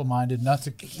be simple-minded, not to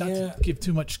give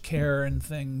too much care and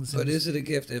things. But is it a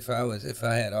gift if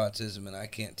I had autism and I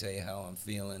can't tell you how I'm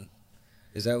feeling?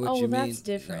 Is that what you mean? Oh, that's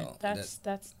different. No,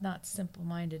 That's not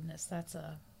simple-mindedness. That's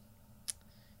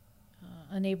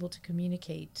unable to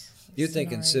communicate. you're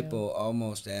thinking scenario. simple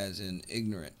almost as in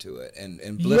ignorant to it and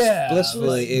Yeah,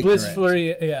 blissfully ignorant.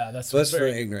 Blissfully, yeah, that's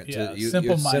Blissfully very, ignorant. yeah, You're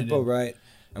simple-minded. simple, right?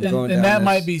 I'm And going down that this.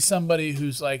 might be somebody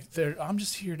who's like, I'm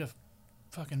just here to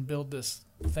fucking build this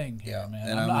thing here, Yeah, man.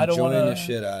 and I don't enjoying want the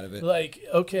shit out of it. Like,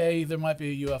 okay, there might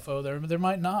be a UFO there, but there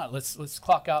might not. Let's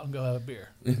clock out and go have a beer.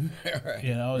 Right.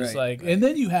 You know, it's Right, like, and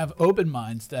then you have open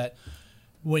minds that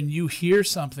when you hear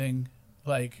something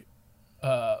like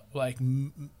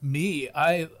me,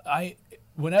 I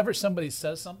whenever somebody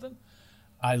says something,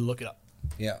 I look it up.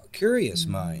 Yeah, curious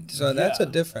mind. So that's a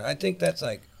different. I think that's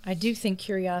like, I do think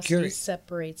curiosity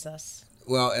separates us.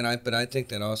 well, but I think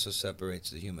that also separates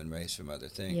the human race from other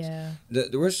things. Yeah.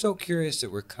 We're so curious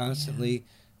that we're constantly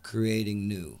creating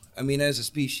new. I mean, as a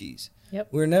species, Yep.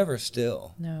 we're never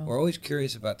still. No. We're always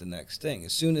curious about the next thing.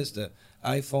 As soon as the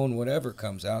iPhone whatever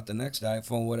comes out, the next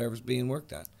iPhone whatever's being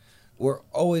worked on. We're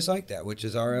always like that, which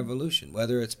is our evolution.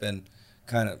 Whether it's been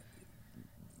kind of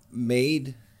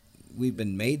made, we've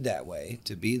been made that way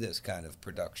to be this kind of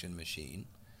production machine.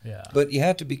 Yeah. But you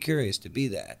have to be curious to be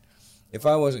that. If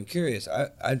I wasn't curious,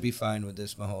 I'd be fine with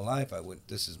this my whole life.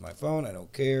 This is my phone. I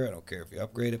don't care. I don't care if you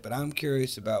upgrade it. But I'm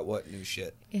curious about what new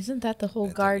shit. Isn't that the whole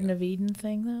Garden of Eden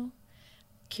thing, though?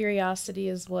 Curiosity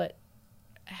is what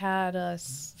had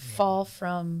us fall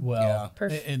from. Well,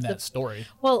 Yeah. in that story.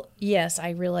 Well, yes, I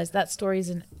realize that story is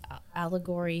an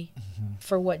allegory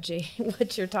for what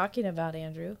you're talking about,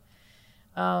 Andrew.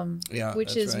 Yeah,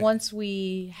 Which that's is right. once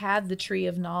we had the tree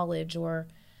of knowledge, or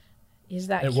is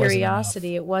that It wasn't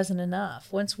curiosity? It wasn't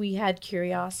enough. Once we had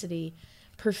curiosity,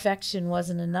 perfection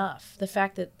wasn't enough. The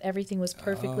fact that everything was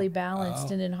perfectly balanced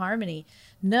and in harmony.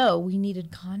 No, we needed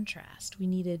contrast. We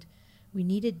needed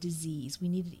disease. We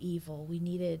needed evil. We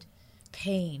needed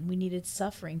pain. We needed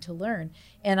suffering to learn.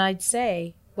 And I'd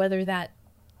say whether that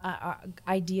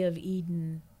idea of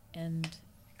Eden and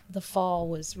the fall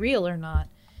was real or not,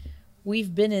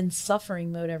 we've been in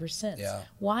suffering mode ever since. Yeah.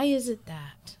 Why is it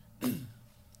that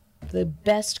the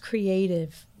best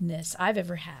creativeness I've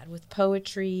ever had with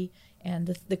poetry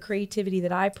and the creativity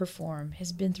that I perform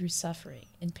has been through suffering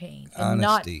and pain and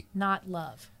Honesty. not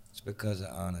love? It's because of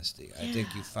honesty. I Yeah,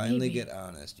 think you finally maybe. get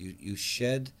honest. You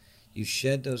shed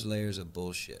those layers of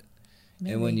bullshit.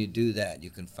 Maybe. And when you do that, you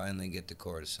can finally get the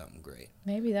core to something great.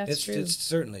 Maybe that's true. It's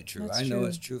certainly true. That's I know true.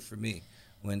 it's true for me.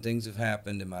 When things have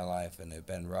happened in my life and they've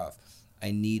been rough,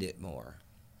 I need it more.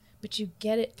 But you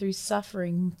get it through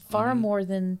suffering far more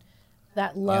than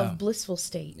that love blissful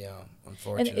state. Yeah, And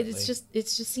unfortunately. it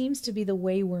just seems to be the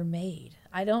way we're made.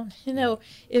 I don't know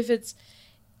if it's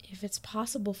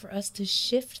possible for us to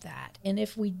shift that. And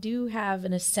if we do have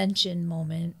an ascension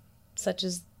moment, such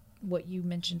as what you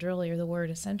mentioned earlier, the word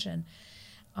ascension,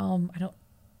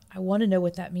 I want to know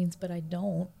what that means, but I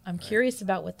don't. I'm curious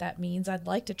about what that means. I'd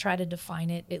like to try to define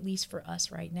it, at least for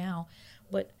us right now.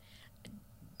 But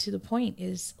to the point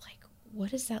is, like,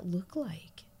 what does that look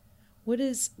like? What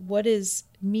is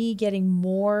me getting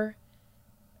more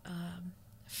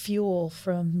fuel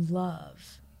from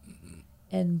love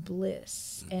and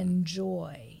bliss and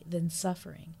joy than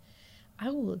suffering? I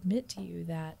will admit to you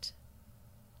that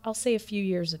I'll say a few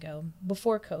years ago,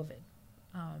 before COVID,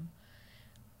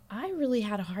 I really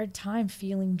had a hard time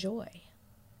feeling joy.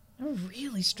 I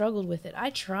really struggled with it.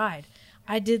 I tried.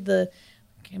 I did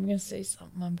I'm going to say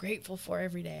something I'm grateful for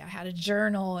every day. I had a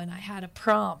journal and I had a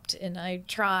prompt and I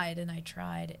tried and I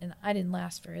didn't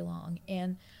last very long.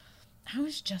 And I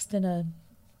was just in a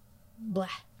blah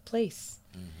place.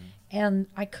 And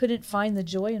I couldn't find the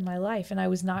joy in my life, and I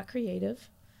was not creative.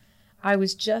 I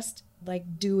was just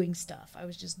like doing stuff. I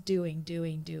was just doing.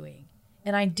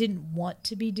 And I didn't want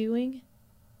to be doing,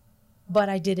 but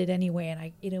I did it anyway.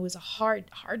 And it was hard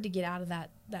to get out of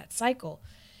that cycle.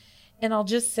 And I'll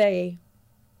just say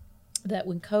that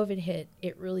when COVID hit,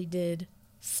 it really did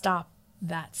stop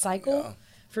that cycle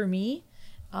for me.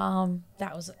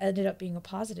 That ended up being a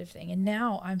positive thing. And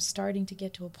now I'm starting to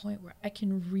get to a point where I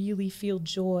can really feel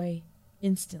joy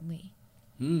instantly.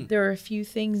 There are a few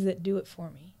things that do it for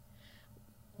me.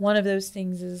 One of those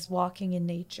things is walking in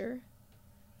nature,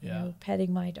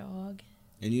 petting my dog.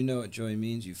 And you know what joy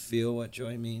means? You feel what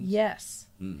joy means? Yes.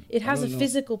 It has a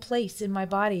physical place in my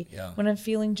body. Yeah. When I'm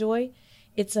feeling joy,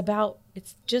 it's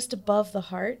just above the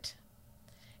heart.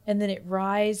 And then it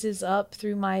rises up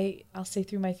through my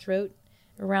throat,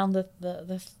 around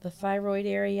the thyroid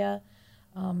area.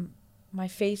 My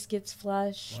face gets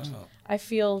flushed. Wow. I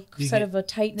feel sort of a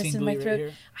tightness in my throat.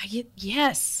 Right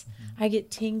I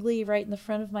get tingly right in the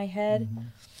front of my head.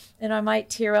 And I might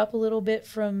tear up a little bit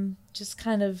from just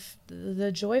kind of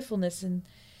the joyfulness. And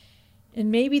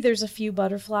maybe there's a few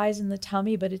butterflies in the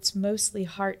tummy, but it's mostly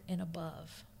heart and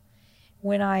above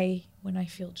when I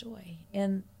feel joy.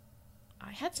 And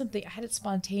I had it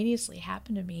spontaneously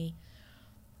happen to me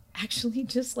actually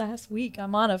just last week.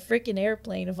 I'm on a freaking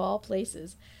airplane of all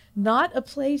places. Not a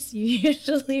place you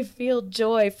usually feel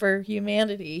joy for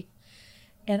humanity.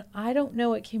 And I don't know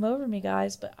what came over me,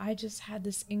 guys, but I just had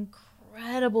this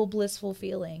incredible blissful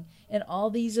feeling. And all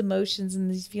these emotions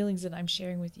and these feelings that I'm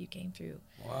sharing with you came through.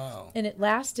 Wow. And it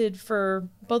lasted for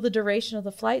both the duration of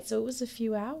the flight, so it was a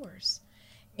few hours.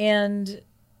 And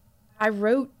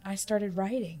I started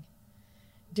writing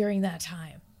during that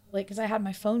time. Like, because I had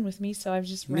my phone with me, so I was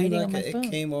just writing on my phone. It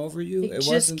came over you? It just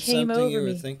wasn't came something you over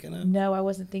were me. thinking of? No, I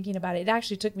wasn't thinking about it. It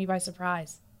actually took me by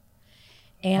surprise.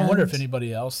 And I wonder if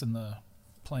anybody else in the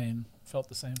plane felt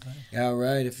the same thing. Yeah,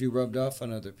 right. If you rubbed off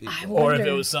on other people. Or if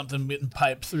it was something getting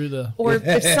piped through the... Or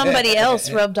if somebody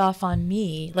else rubbed off on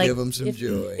me. Like, give them some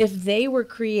joy. If they were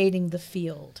creating the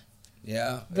field.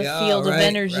 The Field of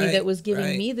energy that was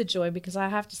giving me the joy, because I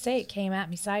have to say it came at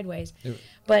me sideways.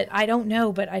 But I don't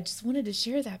know, but I just wanted to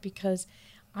share that because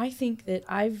I think that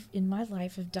in my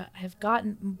life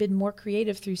been more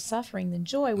creative through suffering than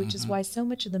joy, which is why so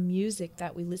much of the music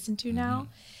that we listen to now,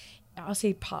 I'll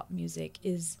say pop music,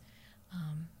 is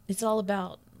it's all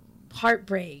about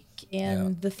heartbreak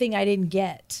and the thing I didn't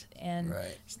get. And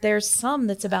there's some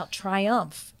that's about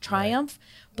triumph,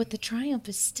 but the triumph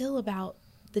is still about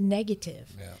the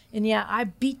negative. And I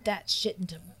beat that shit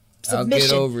into submission. I'll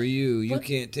get over you. You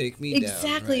can't take me down.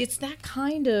 Exactly. It's that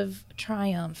kind of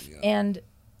triumph. And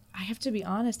I have to be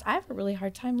honest, I have a really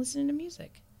hard time listening to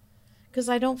music because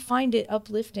I don't find it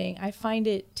uplifting. I find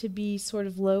it to be sort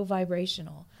of low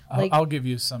vibrational. I'll give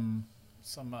you some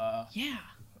yeah.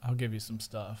 I'll give you some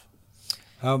stuff.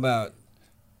 How about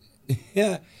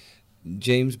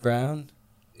James Brown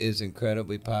is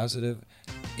incredibly positive.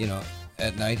 You know,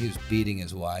 at night he was beating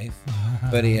his wife,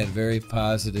 but he had very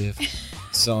positive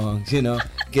songs, you know.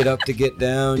 get up to get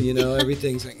down, you know,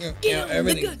 everything's like, you know,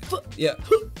 everything. Yeah.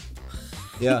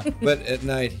 Yeah, but at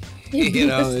night, you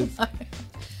know,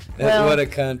 what a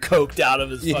cunt. Coked out of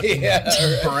his fucking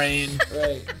brain.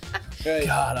 Right. Right.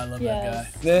 God, I love that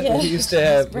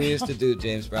guy. We used to do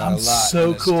James Brown a lot.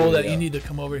 So cool that you need to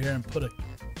come over here and put a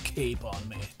cape on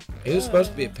me. He was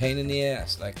supposed to be a pain in the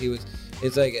ass. Like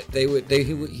it's like he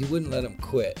wouldn't let him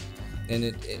quit.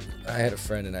 And I had a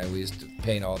friend and we used to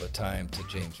paint all the time to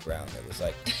James Brown. It was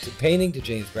like, painting to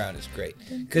James Brown is great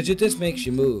because it just makes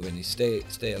you move and you stay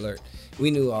alert.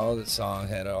 We knew all the song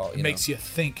had all. It makes you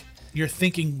think. You're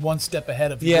thinking one step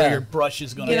ahead of where your brush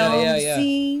is going to go. Yeah.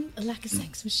 Scene like a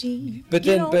sex machine. But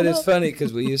it's funny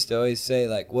because we used to always say,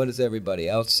 like, what is everybody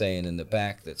else saying in the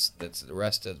back? That's the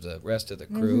rest of the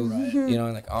crew. Right. You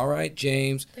know, like, all right,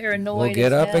 James, they're annoyed. We'll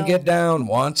get up and get down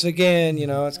once again. You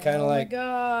know, it's kind of like,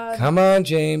 God. Come on,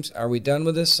 James, are we done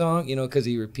with this song? You know, because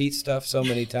he repeats stuff so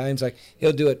many times. Like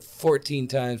he'll do it 14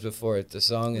 times before the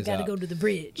song is out. Got to go to the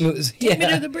bridge. Take me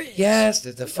to the bridge. Yes,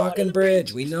 it's the fucking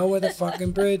bridge. We know where the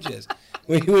fucking bridge is.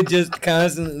 We would just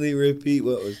constantly repeat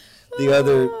what was the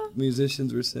other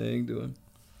musicians were saying to him.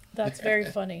 That's very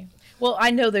funny. Well,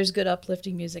 I know there's good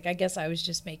uplifting music. I guess I was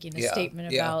just making a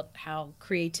statement about how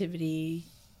creativity.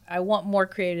 I want more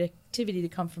creativity to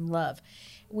come from love.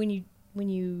 When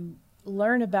you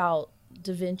learn about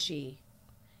Da Vinci,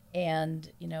 and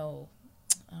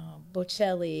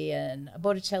Botticelli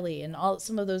and all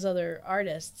some of those other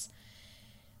artists,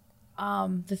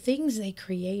 the things they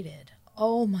created.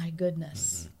 Oh my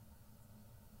goodness.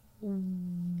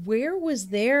 Mm-hmm. Where was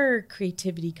their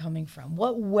creativity coming from?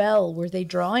 What well were they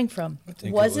drawing from?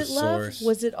 Was it love? Source.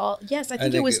 Was it all? Yes, I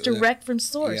think it was direct from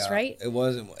source, right? It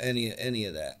wasn't any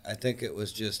of that. I think it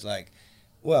was just like,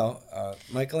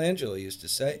 Michelangelo used to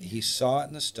say he saw it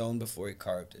in the stone before he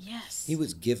carved it. Yes. He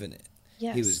was given it.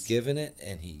 Yes. He was given it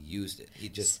and he used it.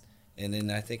 And then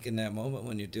I think in that moment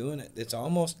when you're doing it, it's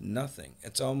almost nothing.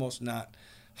 It's almost not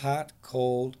hot,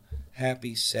 cold,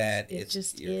 happy, sad. It's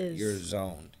just you're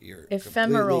zoned. You're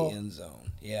ephemeral. Completely in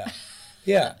zone. Yeah.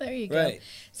 Yeah. There you go. Right.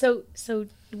 So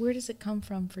where does it come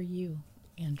from for you,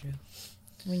 Andrew,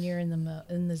 when you're in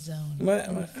the zone?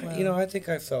 I think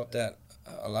I felt that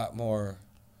a lot more,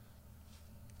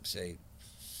 say,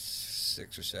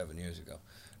 6 or 7 years ago.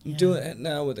 I'm doing it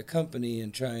now with a company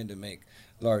and trying to make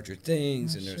larger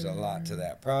things, and there's a lot to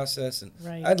that process. And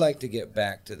I'd like to get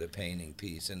back to the painting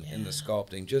piece and the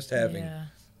sculpting, just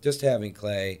having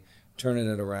clay, turning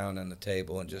it around on the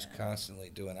table, and just constantly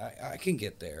doing. I can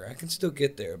get there. I can still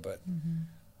get there, but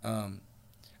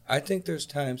I think there's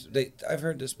times I've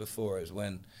heard this before is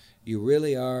when you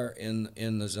really are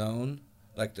in the zone.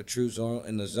 Like the true zone,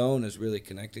 and the zone is really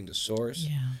connecting to source.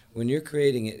 Yeah. When you're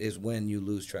creating it is when you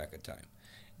lose track of time.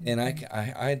 And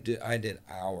I did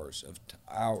hours,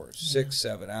 6,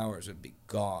 7 hours would be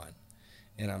gone,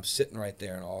 and I'm sitting right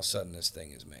there, and all of a sudden this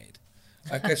thing is made.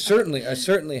 Like I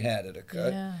certainly had it.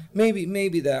 Yeah.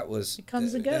 Maybe that was. It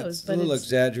comes and goes, but a little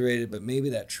exaggerated. But maybe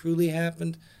that truly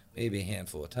happened. Maybe a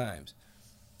handful of times,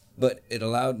 but it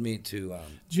allowed me to.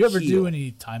 Did you ever do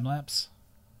any time lapse?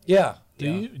 Yeah. Do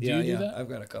you do that? I've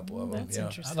got a couple of them. That's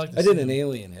interesting. I did an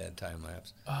alien head time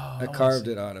lapse. Oh, I carved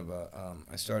it out of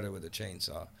I started with a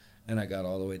chainsaw, and I got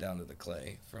all the way down to the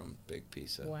clay from big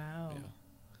piece of. Wow.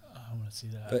 I want to see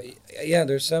that. But yeah,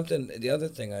 there's something. The other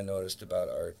thing I noticed about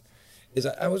art is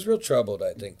I was real troubled.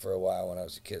 I think for a while when I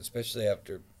was a kid, especially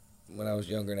when I was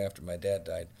younger and after my dad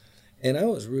died, and I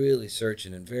was really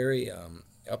searching and very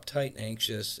uptight and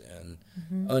anxious and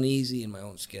uneasy in my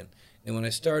own skin. And when I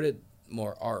started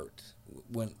more art.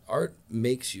 When art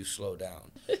makes you slow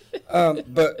down,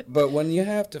 but when you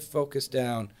have to focus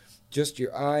down, just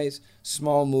your eyes,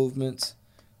 small movements,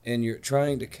 and you're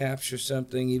trying to capture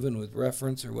something, even with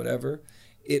reference or whatever,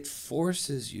 it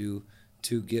forces you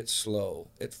to get slow.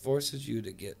 It forces you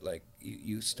to get like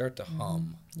you start to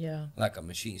hum, like a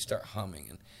machine. You start humming,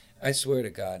 and I swear to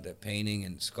God that painting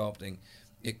and sculpting,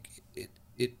 it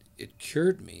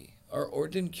cured me. Or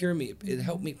didn't cure me. It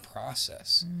helped me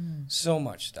process so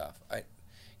much stuff.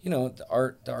 The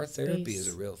art therapy is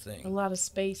a real thing. A lot of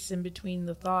space in between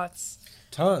the thoughts.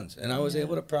 Tons, and I was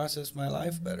able to process my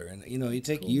life better. And you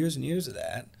take years and years of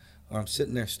that, or I'm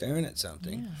sitting there staring at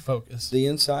something. Yeah. Focus. The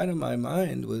inside of my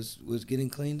mind was getting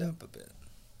cleaned up a bit.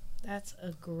 That's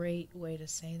a great way to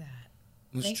say that.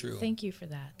 It's true. Thank you for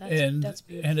that. That's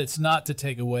beautiful. And it's not to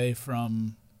take away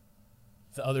from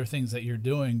the other things that you're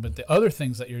doing, but the other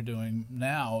things that you're doing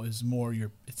now is more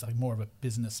it's like more of a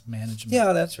business management.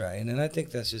 Yeah, that's right, and I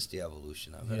think that's just the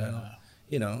evolution of it. Yeah.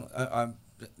 I'm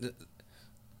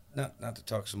not to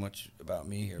talk so much about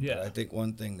me here, but I think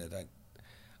one thing that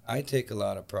I take a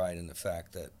lot of pride in the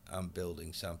fact that I'm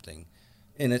building something,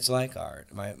 and it's like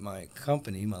art. My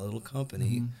company, my little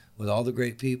company, with all the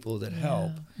great people that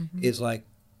help, is like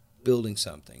building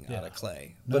something out of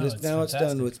clay. But it's done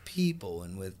fantastic. with people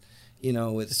and with,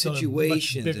 with It's on a much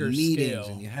situations bigger and meetings, scale.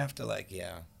 and you have to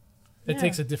It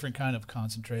takes a different kind of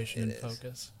concentration and It is.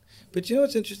 focus. But you know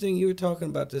what's interesting? You were talking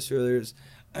about this earlier. Is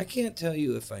I can't tell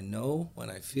you if I know when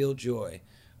I feel joy,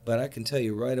 but I can tell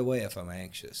you right away if I'm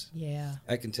anxious. Yeah.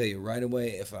 I can tell you right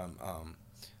away if I'm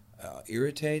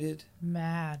irritated,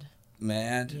 Mad.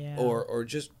 Yeah. or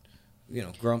just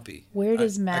grumpy. Where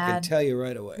does I mad? can tell you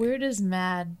right away. Where does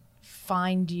mad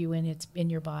find you in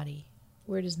your body?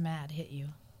 Where does mad hit you?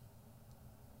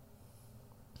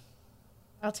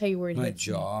 I'll tell you where it My hits.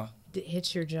 jaw. It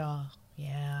hits your jaw.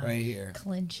 Yeah. Right here.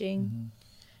 Clenching.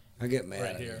 I get mad.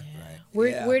 Right at here. it, Yeah.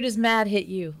 Right. Where does mad hit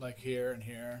you? Like here and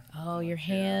here. Oh, like your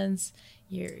here. hands,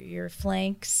 your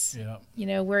flanks. Yeah. You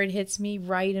know where it hits me?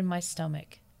 Right in my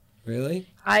stomach. Really?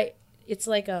 It's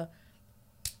like a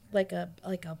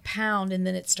pound, and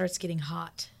then it starts getting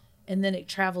hot, and then it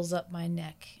travels up my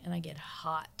neck, and I get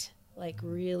hot, like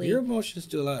really. Your emotions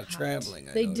do a lot of hot. traveling.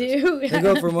 I They notice. do. They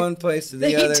go from one place to the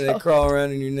They other. They do. crawl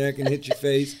around in your neck and hit your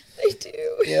face. They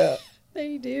do. Yeah.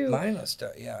 They do. Mine will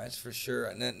start. Yeah, it's for sure.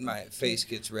 And then my face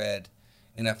gets red,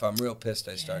 and if I'm real pissed,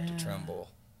 I start to Yeah. tremble.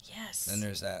 Yes. Then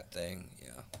there's that thing.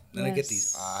 Yeah. Then I get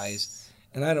these eyes,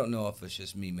 and I don't know if it's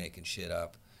just me making shit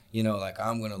up. Like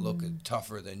I'm going to look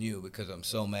tougher than you because I'm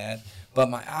so mad. But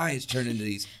my eyes turn into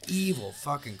these evil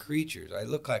fucking creatures. I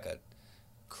look like a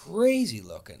crazy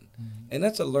looking. And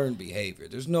that's a learned behavior.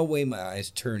 There's no way my eyes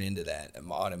turn into that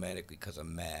automatically because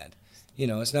I'm mad.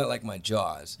 It's not like my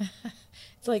jaws.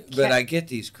 It's like. But I get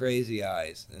these crazy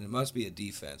eyes, and it must be a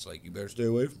defense. Like, you better stay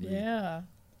away from me. Yeah.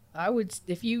 I would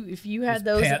if you had His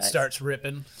those pants eyes- starts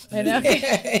ripping. I know.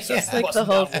 It's like the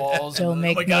whole walls. don't and,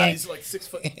 make oh my me God, ang- he's like 6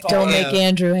 foot tall. Don't make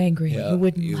Andrew angry. Yeah, you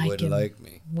wouldn't you like wouldn't him like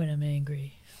me. when I'm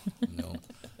angry. No.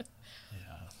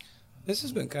 Yeah. This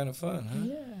has been kind of fun, huh?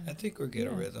 Yeah. I think we'll get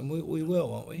a Yeah. rhythm. We will,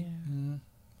 won't we? Yeah.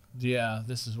 Yeah,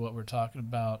 this is what we're talking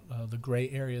about. The gray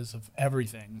areas of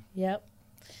everything. Yep.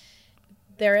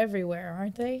 They're everywhere,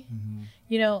 aren't they?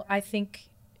 I think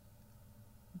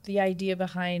the idea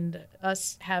behind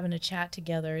us having a chat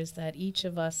together is that each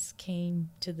of us came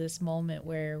to this moment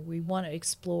where we want to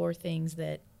explore things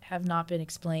that have not been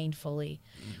explained fully.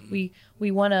 We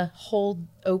want to hold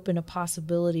open a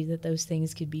possibility that those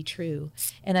things could be true,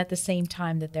 and at the same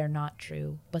time that they're not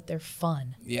true, but they're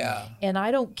fun. Yeah. And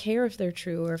I don't care if they're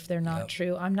true or if they're not Yep.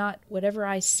 true. I'm not, whatever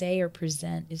I say or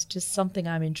present is just something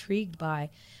I'm intrigued by.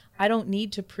 I don't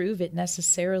need to prove it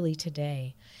necessarily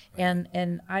today.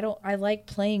 And I like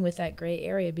playing with that gray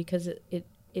area because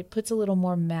it puts a little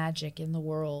more magic in the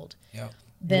world Yeah.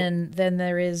 than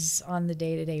there is on the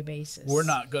day-to-day basis. We're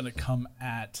not going to come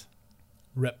at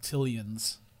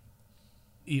reptilians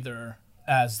either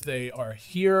as they are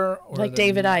here or like they're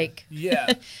David not. Icke.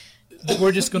 Yeah.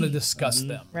 We're just going to discuss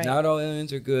them. Right. Not all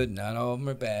aliens are good. Not all of them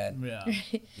are bad.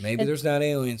 Yeah. Maybe there's not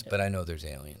aliens, but I know there's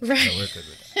aliens. Right. So we're good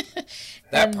with that.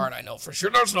 That part I know for sure.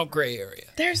 There's no gray area.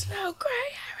 There's no gray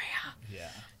area. Yeah.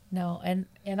 No, and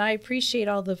I appreciate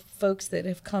all the folks that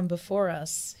have come before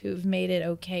us who've made it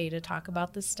okay to talk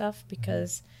about this stuff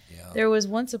because Yeah. there was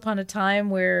once upon a time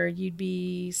where you'd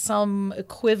be some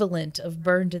equivalent of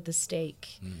burned at the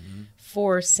stake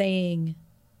for saying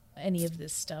any of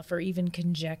this stuff or even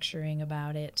conjecturing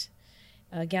about it.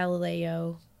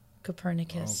 Galileo,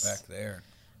 Copernicus, Oh, back there.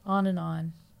 on and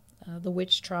on. The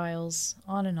witch trials,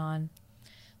 on and on.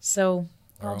 So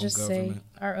Our I'll own just say government.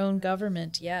 our own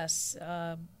government, yes.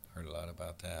 Heard a lot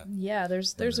about that. Yeah,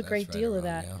 there's a That's great right deal of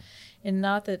around, that. yeah. And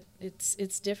not that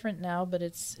it's different now, but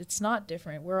it's not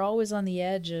different. We're always on the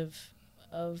edge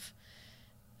of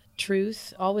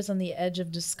truth, always on the edge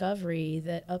of discovery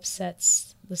that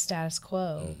upsets the status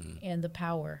quo and the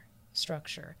power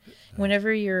structure.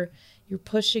 Whenever you're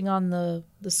pushing on the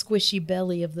squishy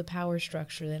belly of the power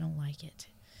structure, they don't like it.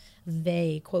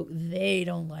 They, quote, they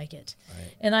don't like it.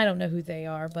 Right. And I don't know who they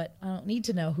are, but I don't need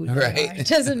to know who they Right. are. It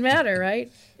doesn't matter,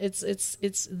 right?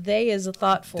 It's they as a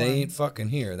thought form. They ain't fucking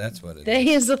here. That's what it is. They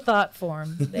is a thought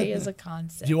form. They is a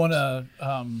concept. Do you want to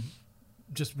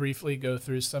just briefly go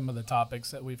through some of the topics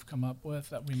that we've come up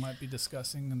with that we might be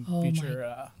discussing in Oh my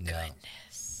future? Yeah.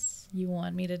 You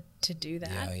want me to do that?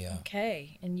 Yeah, yeah.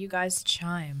 Okay. And you guys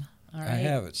chime. All right. I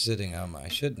have it sitting on I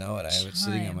should know it. I have it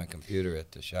sitting on Chime. my computer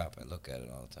at the shop. I look at it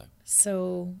all the time.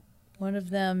 So one of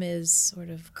them is sort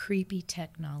of creepy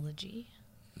technology.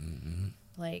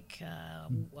 Like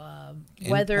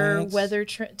Implants? weather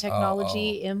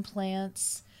technology,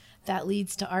 implants that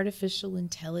leads to artificial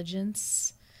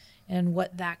intelligence, and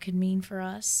what that could mean for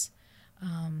us.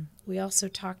 We also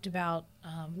talked about,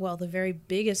 the very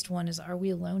biggest one is, are we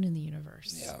alone in the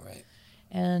universe? Yeah, right.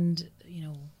 And,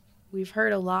 we've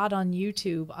heard a lot on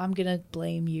YouTube. I'm going to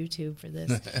blame YouTube for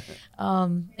this.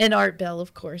 And Art Bell,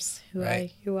 of course, who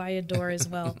I adore as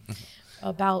well,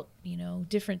 about,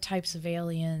 different types of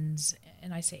aliens.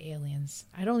 And I say aliens.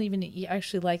 I don't even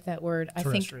actually like that word. I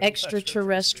think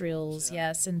extraterrestrials,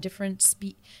 yes, and different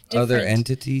other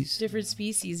entities, different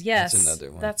species. Yes, that's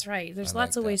another one. That's right. There's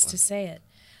lots of ways to say it.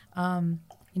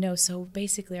 So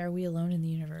basically, are we alone in the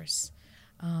universe?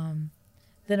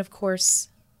 Then, of course,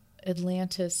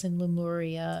 Atlantis and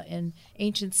Lemuria and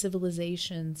ancient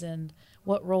civilizations and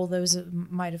what role those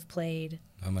might have played.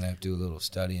 I'm going to have to do a little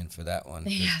studying for that one.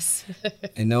 Yes.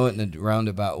 I know it in a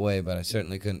roundabout way, but I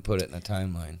certainly couldn't put it in a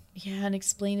timeline. Yeah, and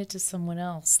explain it to someone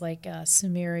else, like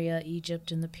Sumeria,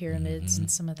 Egypt, and the pyramids and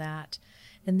some of that.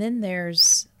 And then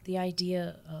there's the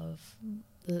idea of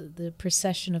the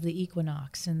precession of the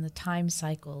equinox and the time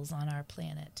cycles on our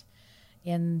planet.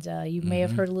 And you may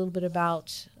have heard a little bit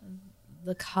about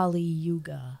the Kali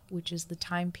Yuga, which is the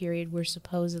time period we're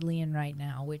supposedly in right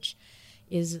now, which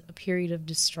is a period of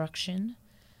destruction,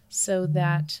 so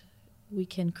that we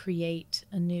can create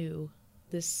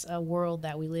this world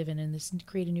that we live in, and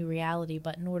create a new reality.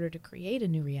 But in order to create a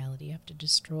new reality, you have to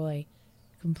destroy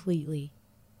completely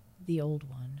the old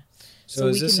one. So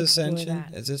is this ascension?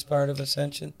 Is this part of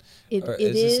ascension? Or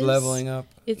is this leveling up?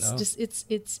 It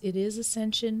is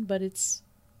ascension, but it's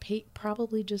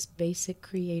probably just basic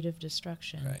creative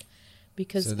destruction. Right.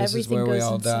 Because so this everything is where we goes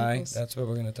all in die? cycles. That's what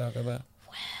we're going to talk about?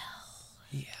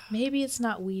 Yeah. Maybe it's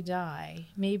not we die.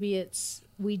 Maybe it's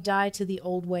we die to the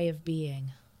old way of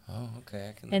being. Oh,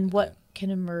 okay. And what can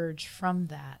emerge from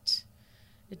that.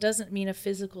 It doesn't mean a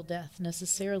physical death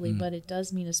necessarily, but it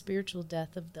does mean a spiritual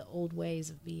death of the old ways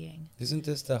of being. Isn't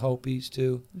this the Hopis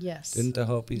too? Yes. Didn't the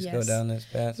Hopis go down this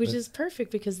path? Which is perfect,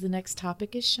 because the next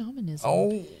topic is shamanism.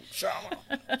 Oh,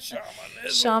 shamanism.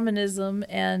 Shamanism,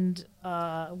 and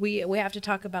we have to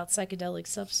talk about psychedelic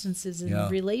substances in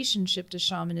relationship to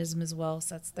shamanism as well,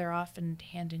 so they're often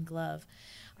hand in glove.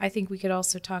 I think we could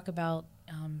also talk about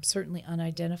certainly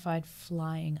unidentified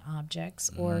flying objects,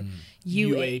 or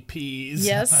UAPs.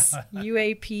 Yes,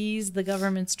 UAPs. The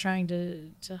government's trying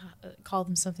to call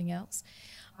them something else.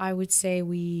 I would say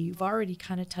we've already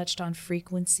kind of touched on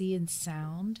frequency and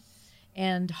sound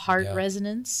and heart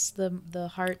resonance,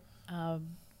 the heart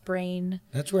brain.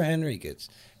 That's where Henry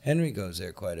goes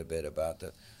there quite a bit about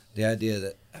the idea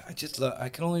that I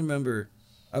can only remember,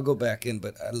 I'll go back in,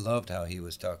 but I loved how he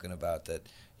was talking about that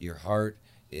your heart,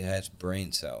 it has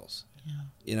brain cells.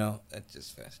 Yeah. That's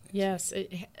just fascinating. Yes.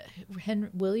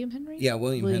 William Henry? Yeah,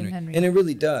 William Henry. And it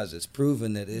really does. It's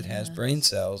proven that it has brain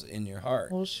cells in your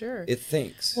heart. Well, sure. It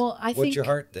thinks. Well, I think what's your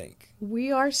heart think?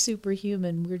 We are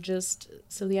superhuman. We're just,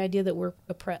 so the idea that we're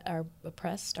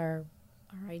oppressed, our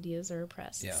ideas are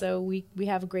oppressed. Yeah. So we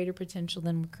have a greater potential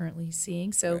than we're currently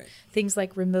seeing. So things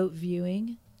like remote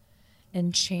viewing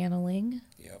and channeling.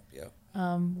 Yep.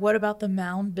 What about the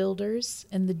mound builders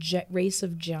and the race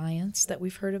of giants that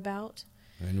we've heard about?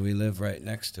 And we live right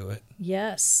next to it.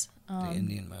 Yes. The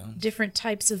Indian mounds. Different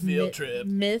types of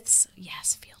myths.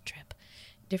 Yes, field trip.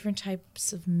 Different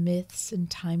types of myths and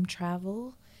time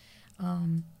travel.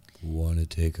 Want to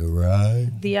take a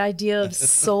ride? The idea of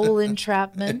soul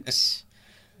entrapment.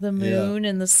 The moon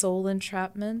and the soul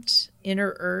entrapment.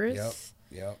 Inner Earth.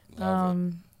 Yep. Love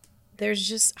it. There's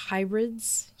just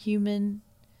hybrids, human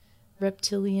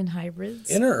reptilian hybrids.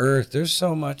 Inner Earth, there's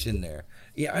so much in there.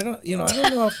 Yeah, I don't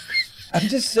know if, I'm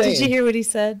just saying. Did you hear what he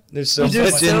said? There's so much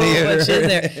in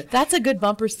there. That's a good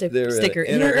bumper sticker.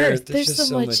 Inner Earth, there's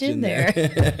so much in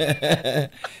there.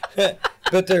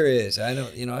 But there is. I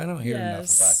don't hear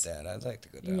enough about that. I'd like to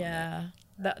go down there.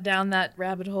 Down that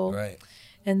rabbit hole. Right.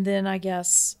 And then I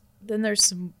guess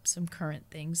there's some current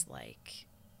things like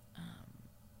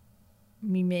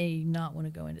we may not want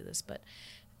to go into this, but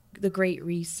the Great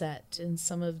Reset and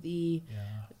some of the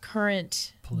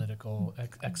current political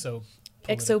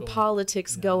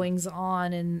exopolitics goings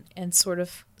on and sort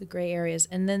of the gray areas.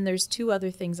 And then there's two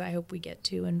other things I hope we get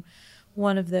to, and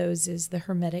one of those is the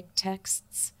Hermetic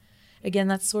texts. Again,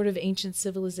 that's sort of ancient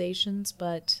civilizations,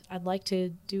 but I'd like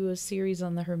to do a series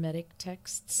on the Hermetic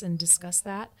texts and discuss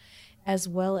that, as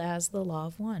well as the Law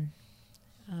of One.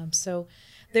 So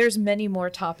there's many more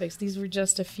topics. These were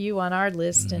just a few on our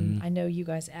list, and I know you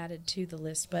guys added to the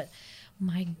list, but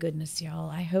my goodness, y'all,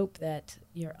 I hope that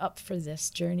you're up for this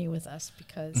journey with us,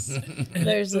 because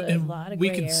there's a lot of gray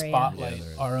area. We can spotlight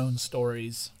our own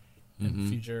stories in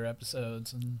future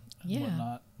episodes and Yeah.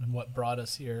 whatnot, and what brought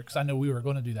us here. Because I know we were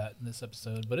going to do that in this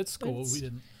episode, but it's cool. We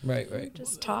didn't. Right. We're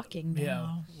just talking Yeah,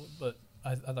 now. but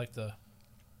I'd like to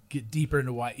get deeper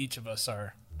into why each of us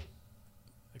are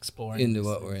exploring Into these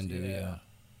what we're things. into, yeah.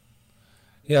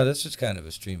 Yeah, this is kind of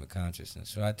a stream of consciousness,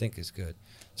 so I think it's good.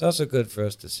 It's also good for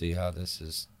us to see how this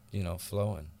is,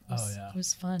 flowing. Oh yeah. It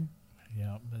was fun.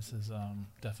 Yeah, this is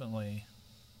definitely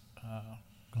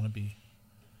going to be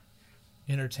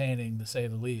entertaining, to say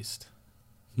the least,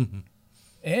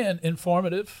 and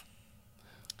informative.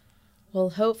 Well,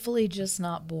 hopefully just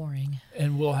not boring.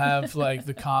 And we'll have like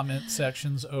the comment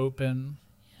sections open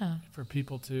Yeah. for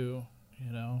people to,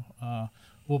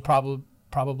 we'll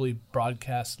probably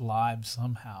broadcast live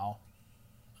somehow,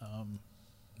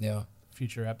 Yeah.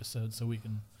 future episodes, so we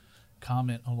can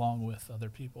comment along with other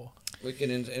people. We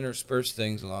can intersperse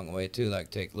things along the way too,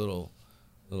 like take little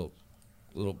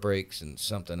breaks and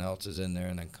something else is in there,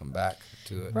 and then come back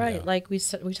to it. Right, Yeah. like we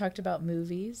talked about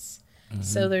movies.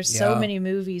 So there's so Yeah. many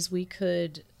movies we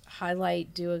could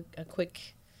highlight, do a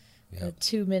quick Yeah. a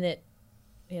 2-minute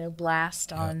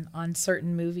blast on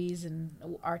certain movies and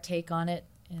our take on it,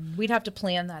 and we'd have to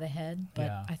plan that ahead, but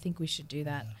Yeah. I think we should do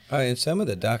that. And some of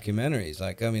the documentaries,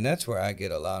 that's where I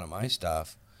get a lot of my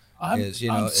stuff. I'm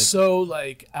so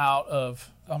like out of.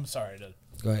 I'm sorry to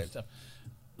Go ahead. stuff.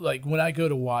 Like when I go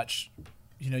to watch,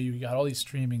 you got all these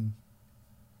streaming,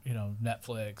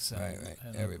 Netflix and, Right,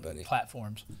 and everybody.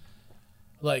 platforms.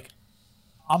 Like,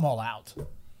 I'm all out.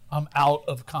 I'm out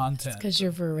of content. Because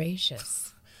you're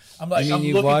voracious. I'm like, You mean I'm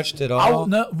you've looking, watched it all?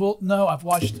 No, I've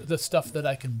watched the stuff that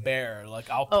I can bear. Like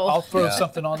I'll throw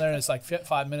something on there, and it's like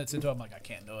 5 minutes into it, I'm like, I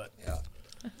can't do it. Yeah.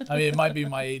 I mean, it might be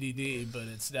my ADD, but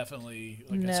it's definitely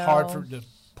like it's hard No. to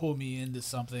pull me into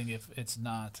something if it's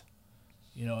not.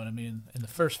 You know what I mean? In the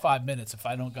first 5 minutes, if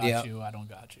I don't got you, I don't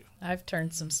got you. I've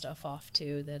turned some stuff off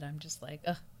too that I'm just like,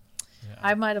 Yeah.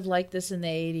 I might have liked this in the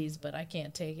 80s, but I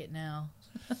can't take it now.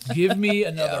 Give me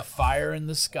another Fire in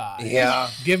the Sky. Yeah.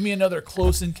 Give me another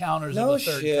Close Encounters No of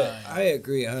the Third shit. Kind. I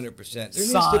agree 100%. There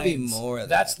Signs. needs to be more of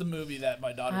that. That's the movie that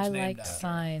my daughter's I named liked after.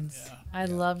 Signs. Yeah. I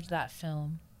loved that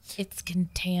film. It's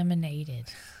contaminated.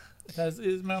 It has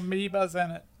amoebas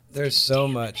in it. There's so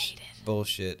much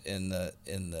bullshit in the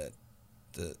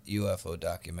UFO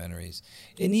documentaries,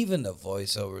 and even the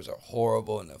voiceovers are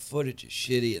horrible, and the footage is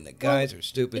shitty, and the guys are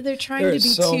stupid. They're trying There's to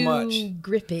be so too much.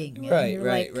 gripping. and Right, you're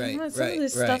right, like, right, come on, some right, of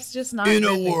this right. stuff's just not In a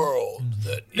gripping. world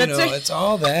that That's right. it's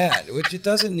all that, which it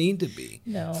doesn't need to be.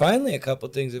 No. Finally, a couple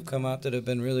things have come out that have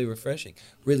been really refreshing,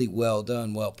 really well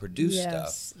done, well produced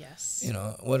stuff. Yes.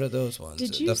 What are those ones?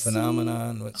 Did you the see-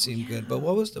 Phenomenon, what seemed good, but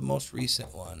what was the most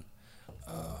recent one?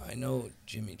 I know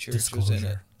Jimmy Church was in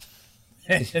it.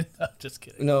 No, just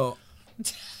kidding. No.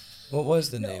 What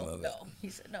was the name of it? No, he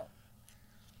said no.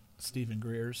 Stephen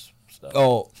Greer's stuff.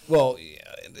 Oh, well, yeah,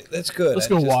 that's good. Let's I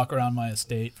go just- walk around my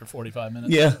estate for 45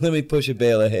 minutes. Yeah, let me push a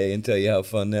bale of hay and tell you how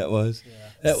fun that was. Yeah.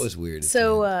 That was weird.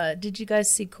 So, did you guys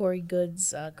see Corey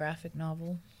Good's graphic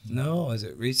novel? No, is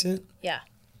it recent? Yeah.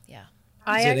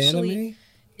 Is it anime?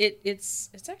 It's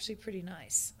actually pretty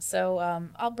nice. So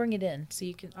I'll bring it in so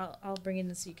you can. I'll bring it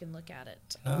in so you can look at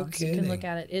it. No So you can look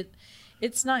kidding. at it.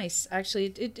 It's nice actually.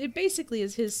 It basically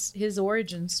is his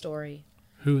origin story.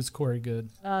 Who is Corey Good?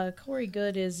 Corey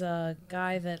Good is a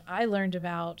guy that I learned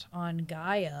about on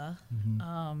Gaia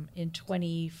in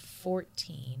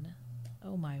 2014.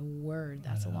 Oh my word,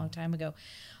 that's a long time ago.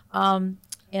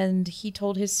 And he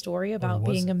told his story about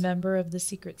was being a it? member of the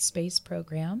secret space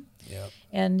program. Yeah,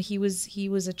 And he was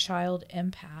a child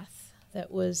empath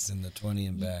that was in the 20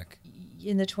 and back.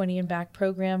 in the 20 and back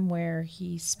program, where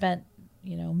he spent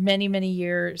many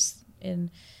years in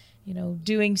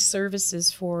doing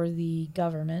services for the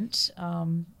government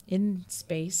in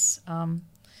space, and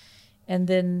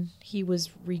then he was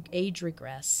age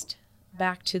regressed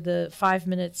back to the 5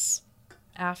 minutes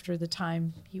after the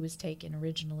time he was taken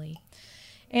originally.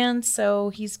 And so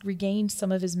he's regained some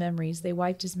of his memories. They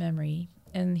wiped his memory,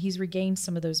 and he's regained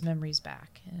some of those memories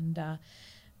back. And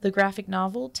the graphic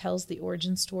novel tells the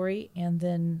origin story, and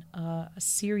then a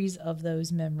series of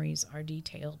those memories are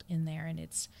detailed in there. And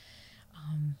it's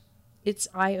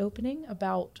eye-opening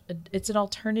about. It's an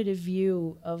alternative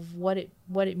view of what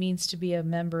it means to be a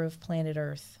member of planet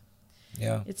Earth.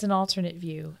 Yeah. It's an alternate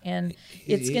view, and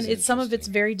It is it's some of it's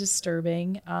interesting. very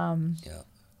disturbing. Yeah.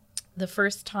 The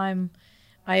first time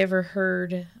I ever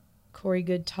heard Corey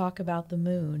Good talk about the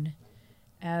moon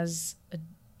as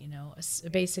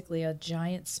basically a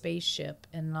giant spaceship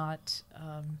and not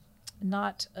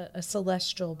a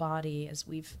celestial body as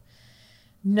we've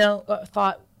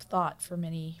thought for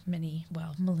many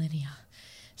millennia.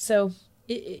 So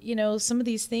some of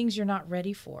these things you're not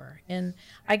ready for. And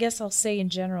I guess I'll say in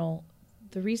general,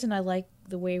 the reason I like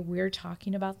the way we're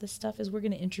talking about this stuff is we're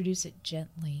going to introduce it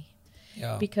gently.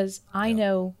 Yeah. Because I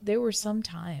know there were some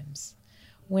times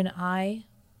when I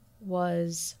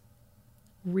was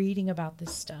reading about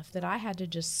this stuff that I had to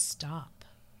just stop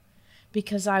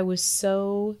because it was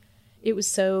so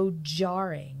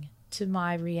jarring to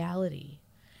my reality.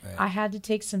 Right. I had to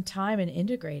take some time and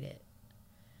integrate it.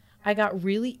 I got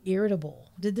really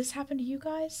irritable. Did this happen to you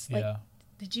guys? Yeah.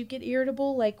 Did you get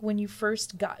irritable when you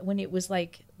first when it was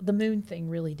the moon thing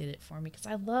really did it for me? Because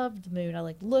I loved the moon. I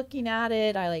like looking at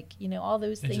it. I like, all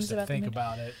those And things just to about think the moon.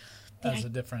 about it as a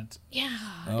different. Yeah.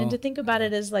 Oh. And to think about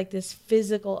it as this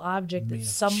physical object that Made of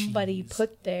somebody cheese.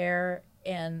 put there.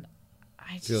 And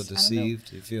I just Feel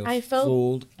deceived. You feel felt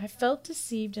fooled. I felt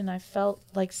deceived, and I felt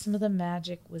like some of the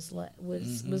magic was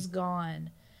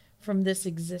gone from this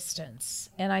existence.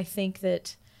 And I think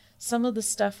that some of the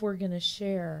stuff we're going to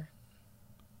share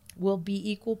will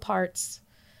be equal parts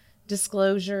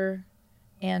disclosure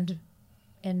and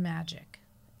magic.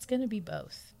 It's going to be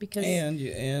both because And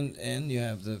you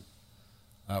have the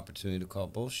opportunity to call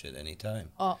bullshit anytime.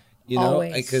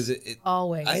 Always. Because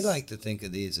always. I like to think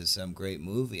of these as some great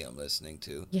movie I'm listening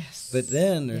to. Yes. But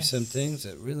then there's some Yes. things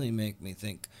that really make me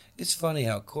think. It's funny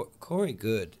how Corey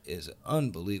Goode is an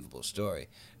unbelievable story.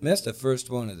 I mean, that's the first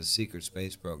one of the secret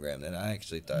space program that I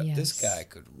actually thought this Yes. guy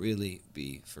could really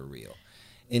be for real.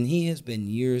 And he has been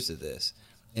years of this.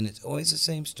 And it's always the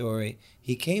same story.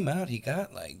 He came out, he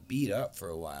got beat up for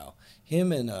a while.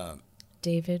 Him and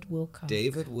David Wilcock.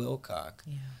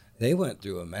 Yeah. They went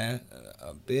through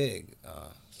a big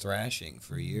thrashing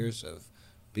for years of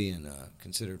being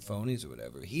considered phonies or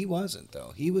whatever. He wasn't,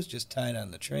 though. He was just tied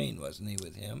on the train, wasn't he,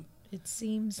 with him? It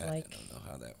seems I like don't know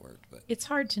how that worked, but it's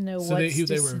hard to know So what's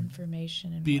they were disinformation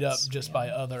and Beat up what's just real. by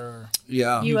other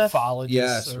yeah, ufologists.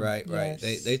 yes, or right.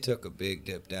 Yes. They took a big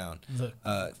dip down. the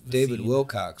David feed.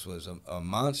 Wilcox was a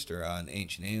monster on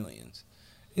Ancient Aliens,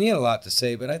 and he had a lot to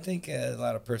say. But I think a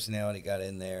lot of personality got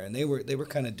in there, and they were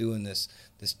kind of doing this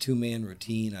 2-man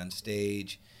routine on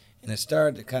stage, and it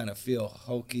started to kind of feel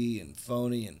hokey and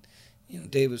phony, and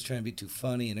Dave was trying to be too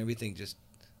funny, and everything just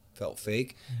felt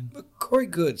fake. But Corey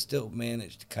Goode still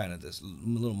managed kind of this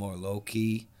little more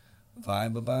low-key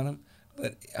vibe about him.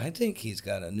 But I think he's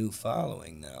got a new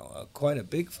following now, quite a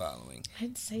big following.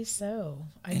 I'd say so.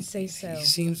 And He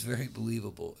seems very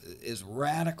believable. As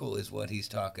radical as what he's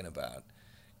talking about.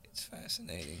 It's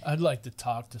fascinating. I'd like to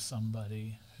talk to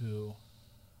somebody who,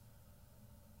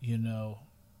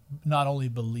 not only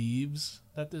believes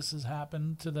that this has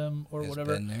happened to them or Has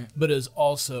whatever, been there. but is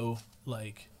also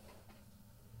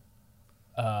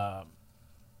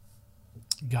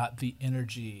got the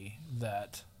energy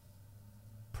that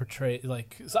portray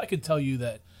 'cause I could tell you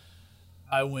that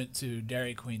I went to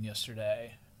Dairy Queen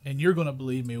yesterday, and you're going to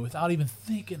believe me without even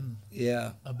thinking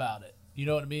Yeah. about it. You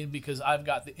know what I mean? Because I've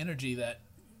got the energy that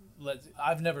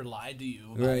I've never lied to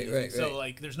you. About Right, anything. right, So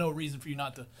right. there's no reason for you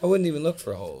not to. I wouldn't even look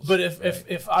for holes. But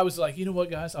if I was like, you know what,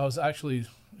 guys, I was actually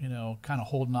kind of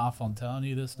holding off on telling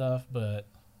you this stuff, but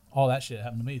all that shit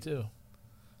happened to me too.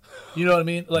 You know what I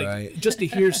mean? Right. Just to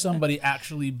hear somebody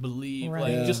actually believe,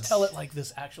 Right. just tell it like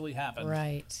this actually happened.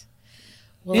 Right.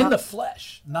 In the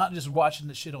flesh, not just watching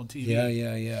the shit on TV.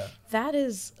 Yeah. That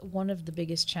is one of the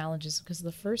biggest challenges because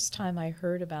the first time I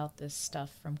heard about this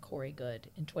stuff from Corey Goode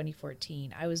in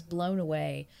 2014, I was blown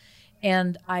away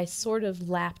and I sort of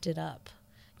lapped it up.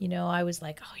 I was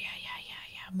like, oh, yeah,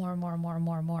 more,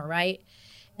 right?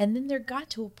 And then there got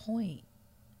to a point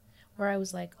where I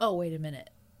was like, oh, wait a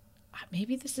minute.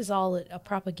 Maybe this is all a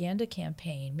propaganda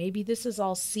campaign. Maybe this is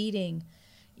all seeding,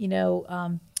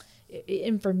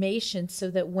 information so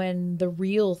that when the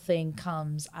real thing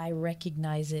comes, I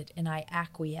recognize it and I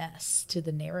acquiesce to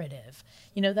the narrative.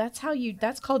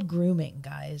 That's called grooming,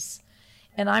 guys.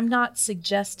 And I'm not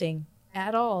suggesting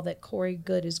at all that Corey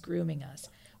Goode is grooming us,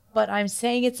 but I'm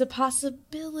saying it's a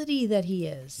possibility that he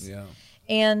is. Yeah.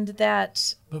 And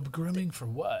that But grooming for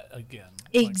what again?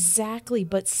 exactly,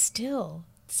 but still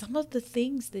some of the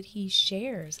things that he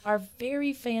shares are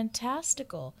very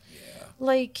fantastical. Yeah.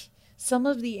 Like some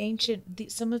of the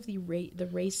the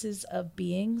races of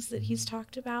beings that he's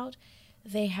talked about,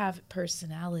 they have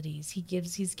personalities.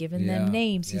 He's given Yeah, them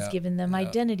names. He's yeah, given them yeah.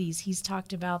 identities. He's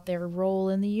talked about their role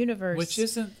in the universe. Which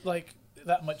isn't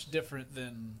that much different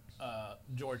than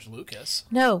George Lucas.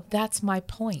 No, that's my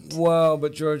point. Well,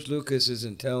 but George Lucas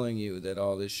isn't telling you that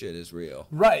all this shit is real.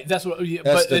 Right, that's what. Yeah,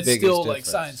 That's but the it's biggest still difference.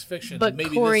 science fiction. But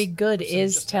Maybe Corey this Goode person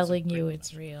is just telling hasn't you picked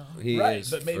it's real. He right, is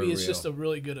but maybe for it's real. just a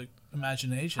really good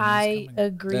imagination. I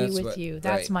agree That's with what- you.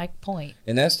 That's right. my point.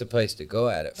 And that's the place to go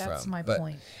at it That's from. my But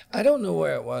point. I don't know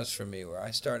where it was for me where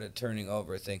I started turning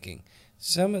over thinking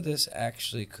some of this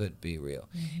actually could be real.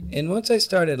 And once I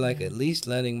started at least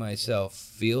letting myself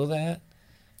feel that,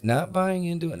 not buying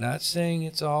into it, not saying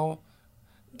it's all,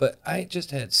 but I just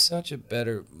had such a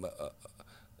better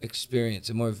experience,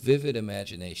 a more vivid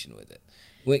imagination with it.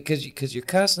 Because you're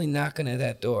constantly knocking at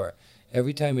that door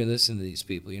every time you listen to these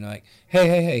people. You're like,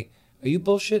 hey, are you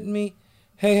bullshitting me?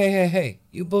 Hey,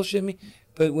 you bullshitting me?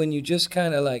 But when you just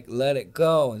kind of let it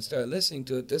go and start listening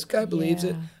to it, this guy believes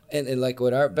it. And like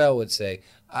what Art Bell would say,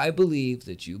 I believe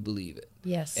that you believe it.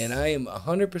 Yes. And I am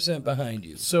 100% behind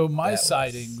you. So my That was-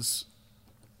 sightings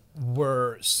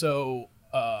were so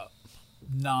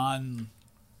non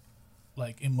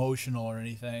emotional or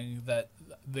anything that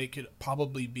they could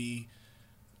probably be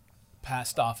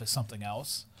passed off as something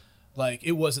else. Like,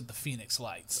 it wasn't the Phoenix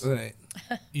Lights. Right.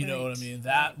 You know what I mean?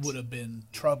 That would have been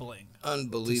troubling.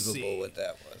 Unbelievable see. what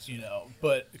that was.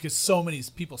 But because so many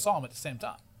people saw them at the same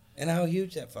time. And how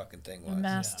huge that fucking thing was.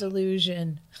 Mass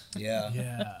delusion. Yeah.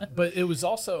 Yeah. But it was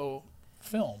also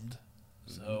filmed.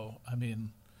 So, I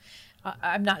mean,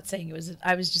 I'm not saying it was.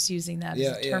 I was just using that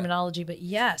as a terminology, but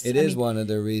yes, It is one of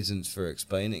the reasons for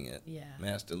explaining it. Yeah.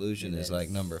 Mass delusion is like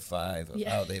number 5 of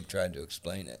how they've tried to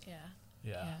explain it.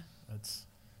 yeah. That's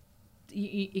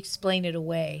You explain it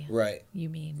away. Right. You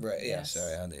mean? Right. Yeah. Yes.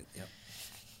 Sorry. I did. Yeah.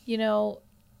 You know,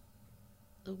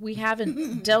 we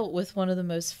haven't dealt with one of the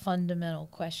most fundamental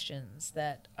questions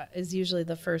that is usually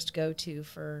the first go-to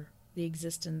for the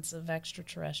existence of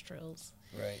extraterrestrials.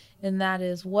 Right. And that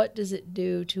is, what does it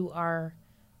do to our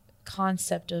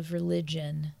concept of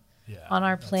religion on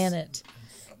our planet?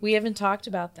 We haven't talked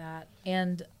about that.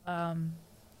 And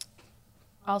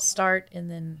I'll start and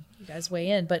then you guys weigh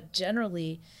in. But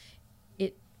generally,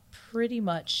 it pretty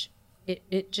much,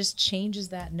 it just changes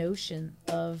that notion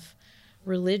of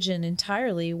religion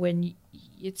entirely when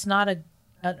it's not an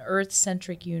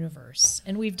Earth-centric universe.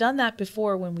 And we've done that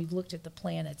before when we've looked at the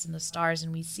planets and the stars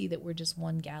and we see that we're just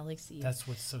one galaxy. That's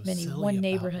what's so many, silly one about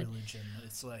neighborhood. religion.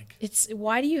 It's like,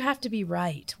 why do you have to be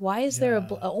right? Why is there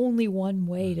only one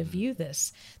way to view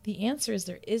this? The answer is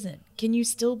there isn't. Can you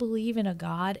still believe in a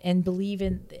God and believe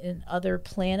in other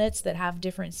planets that have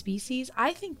different species?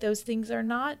 I think those things are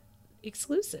not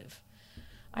exclusive.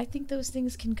 I think those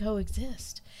things can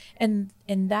coexist. And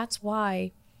that's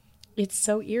why it's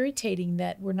so irritating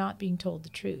that we're not being told the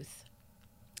truth.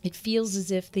 It feels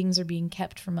as if things are being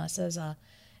kept from us as a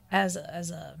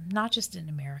not just in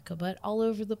America, but all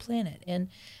over the planet. And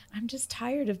I'm just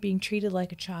tired of being treated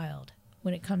like a child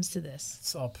when it comes to this.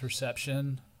 it's all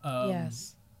perception.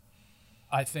 Yes.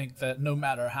 I think that no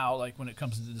matter how, like when it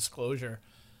comes to disclosure,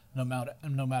 no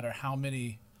matter how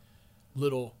many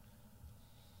little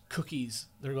cookies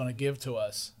they're going to give to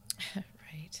us,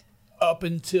 Right. up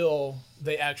until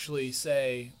they actually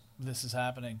say this is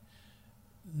happening,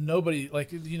 nobody,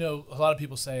 like, a lot of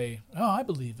people say, oh, I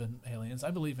believe in aliens.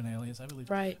 I believe in aliens. I believe.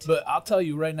 Right. But I'll tell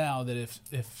you right now that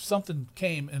if something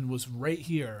came and was right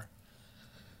here,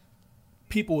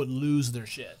 people would lose their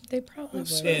shit. They probably would.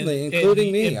 Certainly, And-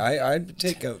 including me. and- I'd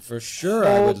take a, for sure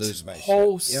I would lose my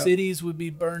Whole shit. Yep. cities would be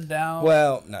burned down.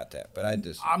 Well, not that, but I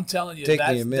just. I'm telling you, Take me a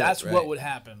that's, minute, that's right. what would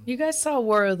happen. You guys saw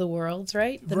War of the Worlds,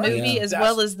 right? The Right. movie Yeah. as That's-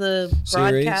 well as the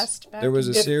Series. broadcast. Back There was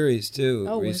a in- series too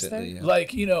Oh, was recently. there? Yeah.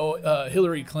 Like,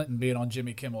 Hillary Clinton being on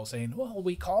Jimmy Kimmel saying, well,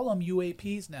 we call them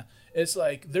UAPs now. It's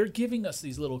like they're giving us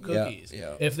these little cookies.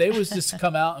 yeah. If they was just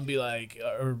come out and be like,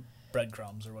 or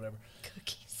breadcrumbs or whatever,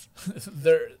 cookies.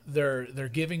 they're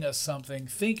giving us something,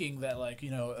 thinking that, like,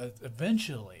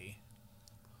 eventually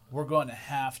we're going to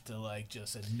have to, like,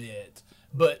 just admit.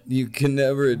 But You can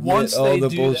never admit once all they the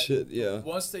do bullshit. that, Yeah.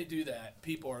 once they do that,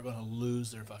 people are going to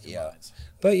lose their fucking Yeah. minds.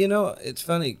 But it's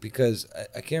funny because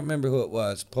I can't remember who it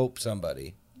was. Pope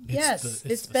somebody. Yes,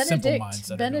 the- it's the simple Benedict. minds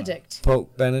that are doing it. Benedict.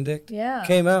 Pope Benedict. Yeah.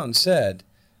 Came out and said,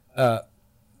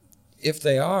 if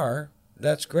they are,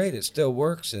 that's great. It still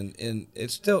works, and it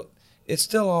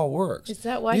still all works. Is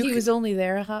that why You he could- was only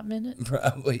there a hot minute?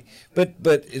 Probably, but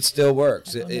it still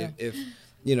works. I don't know. If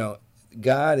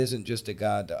God isn't just a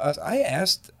God to us.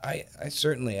 I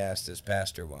certainly asked this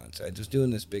pastor once. I was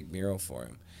doing this big mural for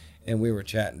him, and we were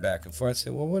chatting back and forth. I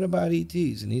said, "Well, what about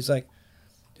ETs?" And he's like,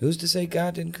 "Who's to say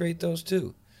God didn't create those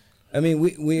too?" I mean,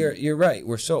 we are. You're right.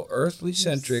 We're so earthly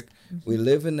centric. We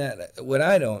live in that. What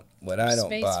I don't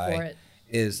Space for buy it.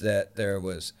 is that there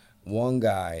was one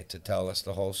guy to tell us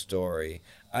the whole story.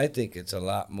 I think it's a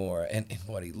lot more, and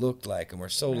what he looked like, and we're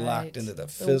so locked Right. into the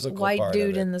physical white part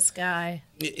dude of it. in the sky.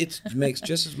 It makes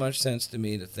just as much sense to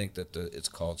me to think that it's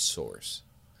called source.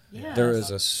 Yeah. There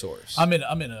is a source. I'm in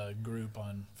a group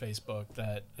on Facebook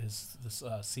that is this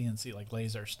CNC like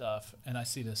laser stuff, and I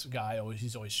see this guy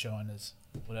he's always showing his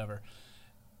whatever,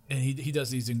 and he does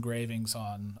these engravings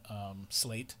on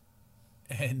slate,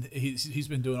 and he's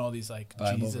been doing all these like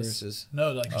Bible Jesus, verses?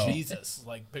 no, like Jesus,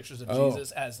 like pictures of Oh.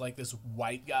 Jesus as like this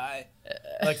white guy,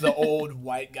 like the old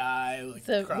white guy, like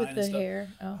crying With and the stuff. hair.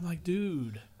 Oh. I'm like,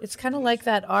 dude, It's kind of like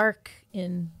that ark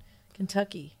in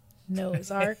Kentucky,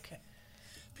 Noah's Ark.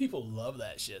 people love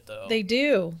that shit though. They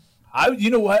do. You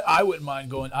know what? I wouldn't mind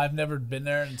going. I've never been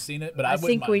there and seen it, but I wouldn't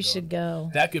think mind we going. should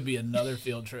go. That could be another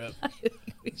field trip.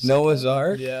 Noah's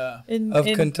Ark Yeah. of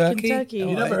Kentucky. You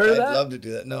never heard of that? I'd love to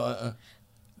do that. No,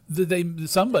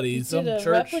 Somebody, some Did a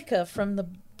church. replica from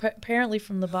apparently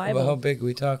from the Bible. Well, how big are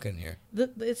we talking here?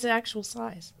 It's actual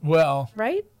size, Well,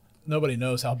 right? nobody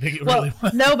knows how big it Well, really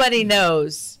was. nobody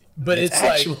knows. But it's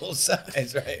actual like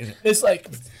size, right? it's like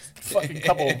fucking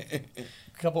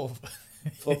couple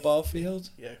Football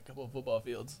fields? yeah, a couple of football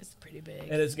fields. It's pretty big.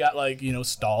 And it's got like,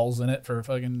 stalls in it for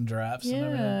fucking giraffes and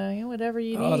everything. Yeah, whatever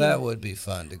you need. Oh, that would be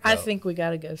fun to go. I think we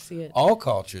got to go see it. all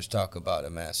cultures talk about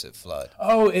a massive flood.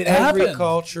 Oh, it Every happened.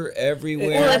 culture,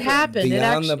 everywhere. Well, it happened.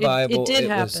 Beyond the Bible, it did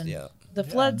was, happen. yeah. The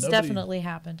floods nobody- definitely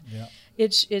happened. Yeah.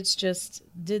 It's just,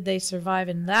 did they survive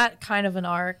in that kind of an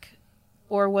ark,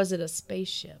 or was it a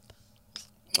spaceship?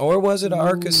 Or was it an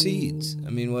ark of seeds? I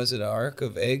mean, was it an ark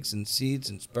of eggs and seeds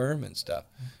and sperm and stuff?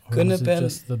 Or Couldn't was have it been.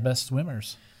 just the best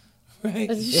swimmers. Right?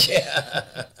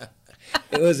 Yeah.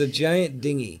 It was a giant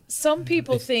dinghy. Some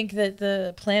people think that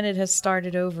the planet has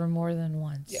started over more than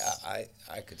once. Yeah,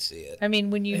 I could see it. I mean,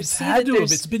 when you It's see had that to have.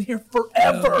 there's, It's been here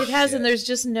forever. it has, and Yeah. there's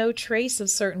just no trace of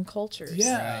certain cultures.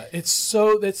 Yeah, Right.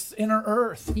 it's inner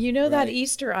Earth. You know that Right.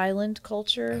 Easter Island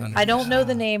culture? 100%. I don't know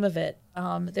the name of it.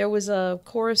 There was a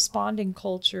corresponding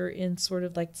culture in sort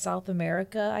of like South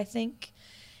America, I think.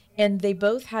 And they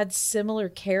both had similar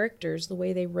characters, the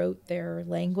way they wrote their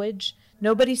language.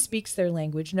 Nobody speaks their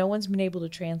language. No one's been able to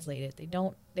translate it.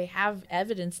 They have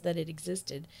evidence that it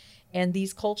existed. And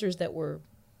these cultures that were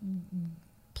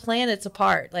planets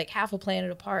apart, like half a planet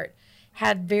apart,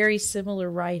 had very similar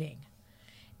writing.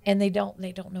 And they don't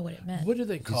know what it meant. What do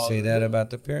they You call say it? that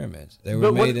about the pyramids. They were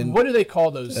But made in. what do they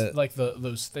call those uh,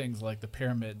 those things like the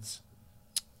pyramids?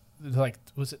 Like,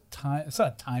 was it time? It's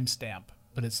not a timestamp,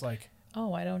 but it's like,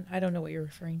 Oh, I don't know what you're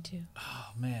referring to. oh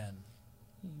man,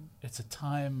 it's a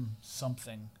time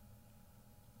something.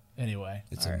 Anyway,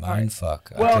 It's All a right. mind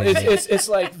fuck. well, it's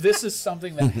like this is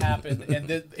something that happened, and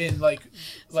in like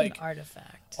It's an like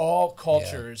artifact. all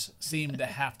cultures seem to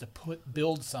have to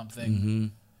build something, hmm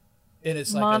and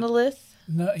it's like Monolith.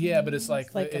 no, yeah, but it's like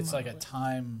It's like a a monolith.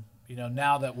 time.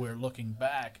 Now that we're looking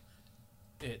back,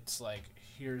 it's like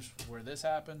here's where this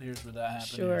happened, here's where that happened,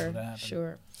 here's where Sure, that happened.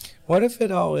 sure. What if it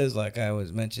all is like I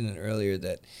was mentioning earlier,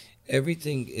 that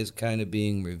everything is kind of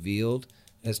being revealed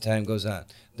as time goes on?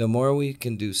 The more we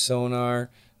can do sonar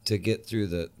to get through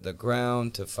the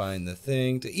ground to find the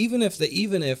thing, to even if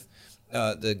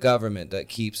the government that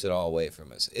keeps it all away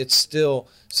from us, it's still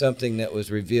something that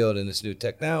was revealed in this new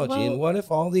technology. Well- and what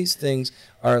if all these things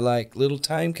are like little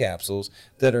time capsules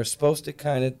that are supposed to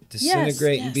kind of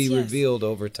disintegrate and be yes. revealed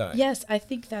over time? Yes, I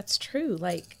think that's true.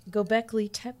 Like Göbekli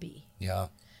Tepe. Yeah.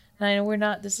 And I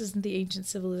know this isn't the ancient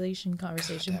civilization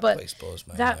conversation, That but place blows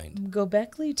my that mind.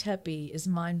 Göbekli Tepe is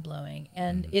mind blowing,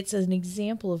 and Mm-hmm. it's an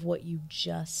example of what you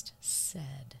just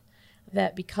said.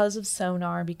 That because of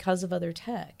sonar, because of other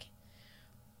tech,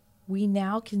 we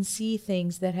now can see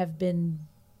things that have been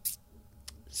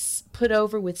put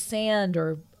over with sand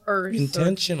or earth,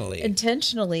 Intentionally.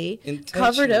 intentionally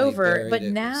covered Intentionally over, buried but it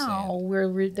with now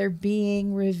they're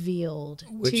being revealed.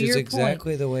 Which to is your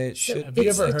exactly point. the way it should Have be. you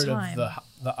It's ever the heard time. of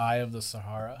the Eye of the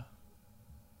Sahara?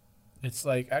 It's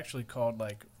like actually called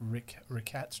like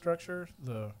Ricat structure,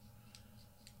 the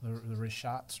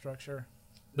Rishat structure,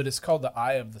 but it's called the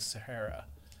Eye of the Sahara,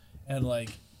 and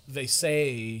like they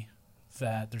say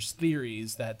that there's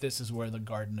theories that this is where the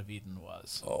Garden of Eden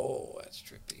was, Oh, that's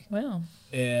trippy. Well,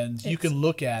 and you It's- can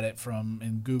look at it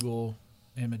in Google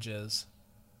Images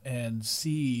and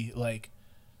see like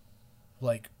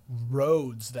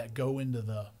roads that go into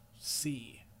the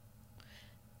sea.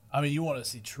 I mean, you want to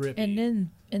see trippy.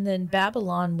 and then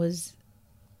Babylon was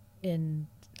in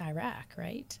Iraq,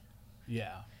 right?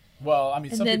 Yeah. Well, I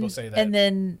mean, some people say that. And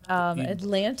then Eden.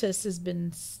 Atlantis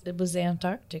it was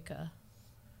Antarctica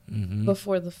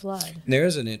before the flood.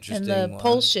 There's an interesting And the one.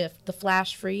 pole shift, the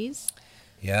flash freeze.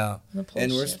 Yeah. The pole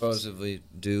And we're shift. supposedly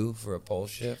due for a pole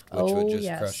shift, which would just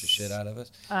crush the yes. shit out of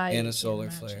us. I And a can't solar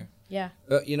imagine. flare. Yeah.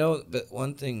 But but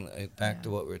one thing, back to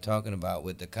Yeah. what we were talking about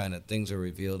with the kind of things are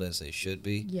revealed as they should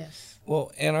be. Yes.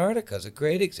 Well, Antarctica's a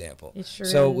great example. It sure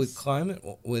so is. with climate,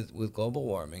 with global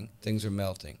warming, things are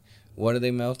melting. What are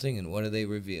they melting and what are they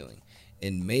revealing?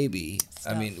 And maybe,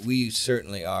 I mean, Stuff. we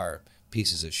certainly are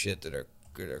pieces of shit that are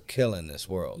killing this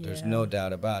world. There's no Yeah.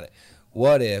 doubt about it.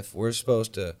 What if we're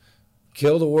supposed to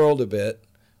kill the world a bit,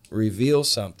 reveal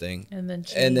something, And then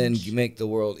change. and then make the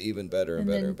world even better and,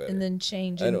 better then, and better? And then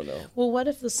change. I don't know. Well, what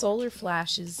if the solar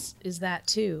flash is that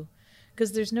too?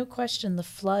 Because there's no question the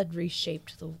flood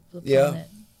reshaped the Yeah. planet.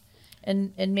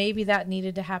 And maybe that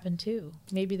needed to happen too.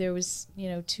 Maybe there was,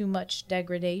 too much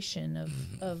degradation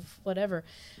of whatever.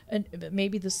 But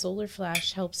maybe the solar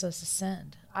flash helps us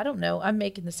ascend. I don't know. I'm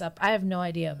making this up. I have no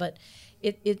idea. But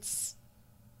it's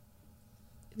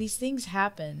these things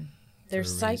happen.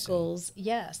 There's For a reason. cycles.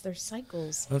 Yes, there's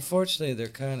cycles. Unfortunately,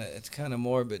 it's kind of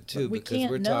morbid too, But we because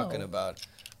can't we're talking know. about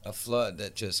a flood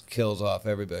that just kills off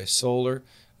everybody. Solar,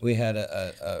 we had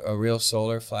a real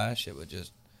solar flash. It would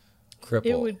just cripple.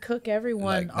 It would cook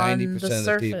everyone Like on 90% the of the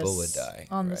surface. people would die,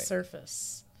 On the right.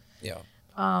 surface. Yeah,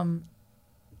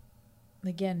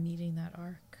 Again, needing that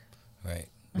arc. right.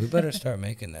 We better start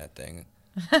making that thing.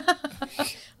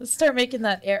 Let's start making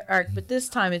that air arc, but this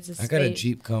time it's a space. I got a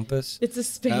Jeep Compass. It's a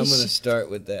spaceship. I'm going to start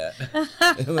with that.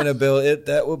 I'm going to build it.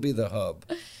 That will be the hub.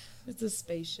 It's a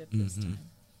spaceship this Mhm.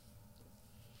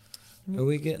 time. Are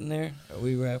we getting there? Are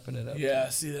we wrapping it up? Yeah,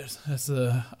 see, that's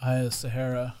the Eye of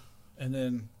Sahara, and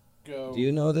then go. Do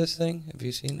you know this thing? Have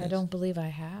you seen this? I don't believe I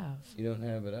have. You don't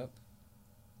have it up?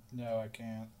 No, I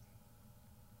can't.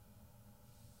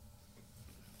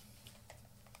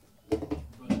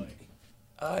 But like,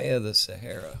 Eye of the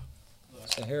Sahara.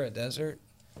 Sahara Desert.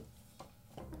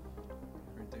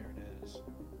 right there it is.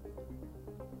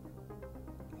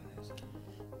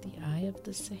 The Eye of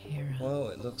the Sahara. Whoa,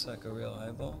 it looks like a real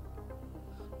eyeball.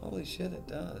 Holy shit, it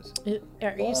does.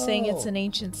 Are you saying it's Whoa. an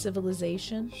ancient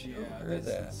civilization Yeah, heard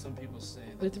that. some people say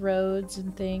that. with roads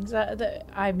and things?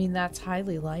 I mean, that's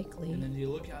highly likely. And then you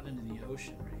look out into the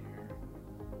ocean right here.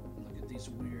 Look at these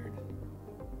weird.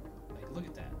 Like, look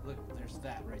at that. Look, there's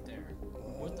that right there.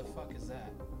 What the fuck is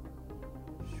that?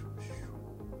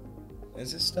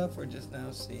 Is this stuff we're just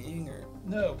now seeing, or?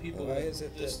 No, people. Why is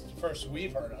it just first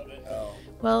we've heard of it. Oh.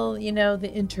 Well, the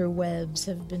interwebs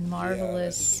have been that's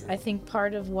marvelous. true. I think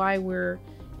part of why we're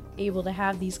able to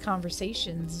have these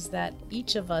conversations is that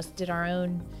each of us did our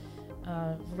own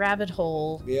rabbit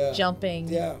hole Yeah. jumping.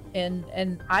 Yeah.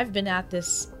 And I've been at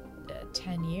this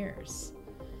 10 years.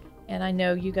 And I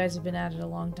know you guys have been at it a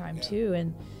long time Yeah. too.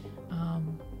 And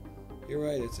You're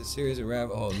right. It's a series of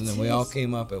rabbit holes, and then It we all is.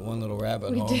 came up at one little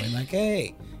rabbit We hole. did. And like,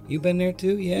 hey, you been there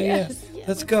too? Yeah, Yes, yeah. yeah,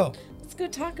 Let's go. let's go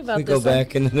talk about We this. go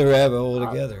back into the rabbit hole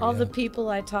All- together. All yeah. the people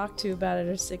I talk to about it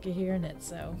are sick of hearing it.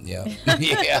 So Yeah.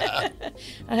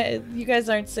 Yeah. you guys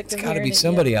aren't sick There's of got to hearing be it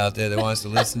somebody yet. out there that wants to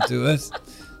listen to us.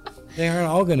 They aren't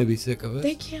all going to be sick of us.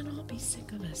 They can't all be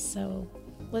sick of us. So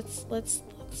let's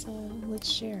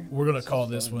share. We're gonna call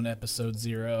this one episode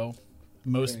 0.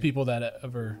 Most Okay. people that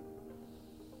ever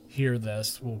hear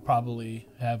this will probably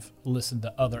have listened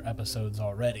to other episodes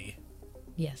already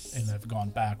Yes. and have gone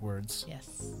backwards. Yes.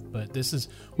 But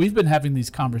we've been having these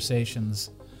conversations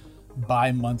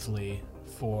bi-monthly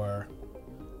for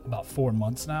about 4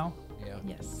 months now, Yeah.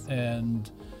 Yes.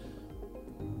 and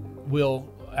we'll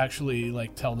actually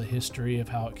like tell the history of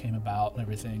how it came about and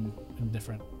everything in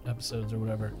different episodes or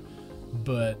whatever.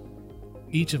 But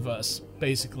each of us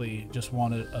basically just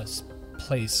wanted a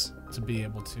place to be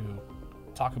able to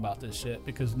talk about this shit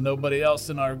because nobody else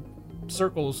in our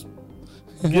circles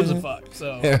gives a fuck.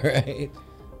 So Right.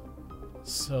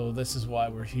 So this is why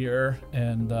we're here,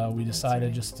 and we decided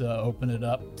right. just to open it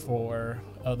up for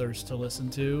others to listen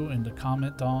to and to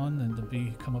comment on and to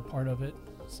become a part of it.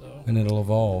 So And it'll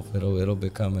evolve. It'll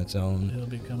become its own it'll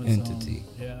become its entity.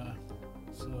 own. Yeah.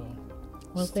 So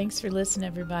Well, thanks for listening,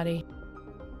 everybody.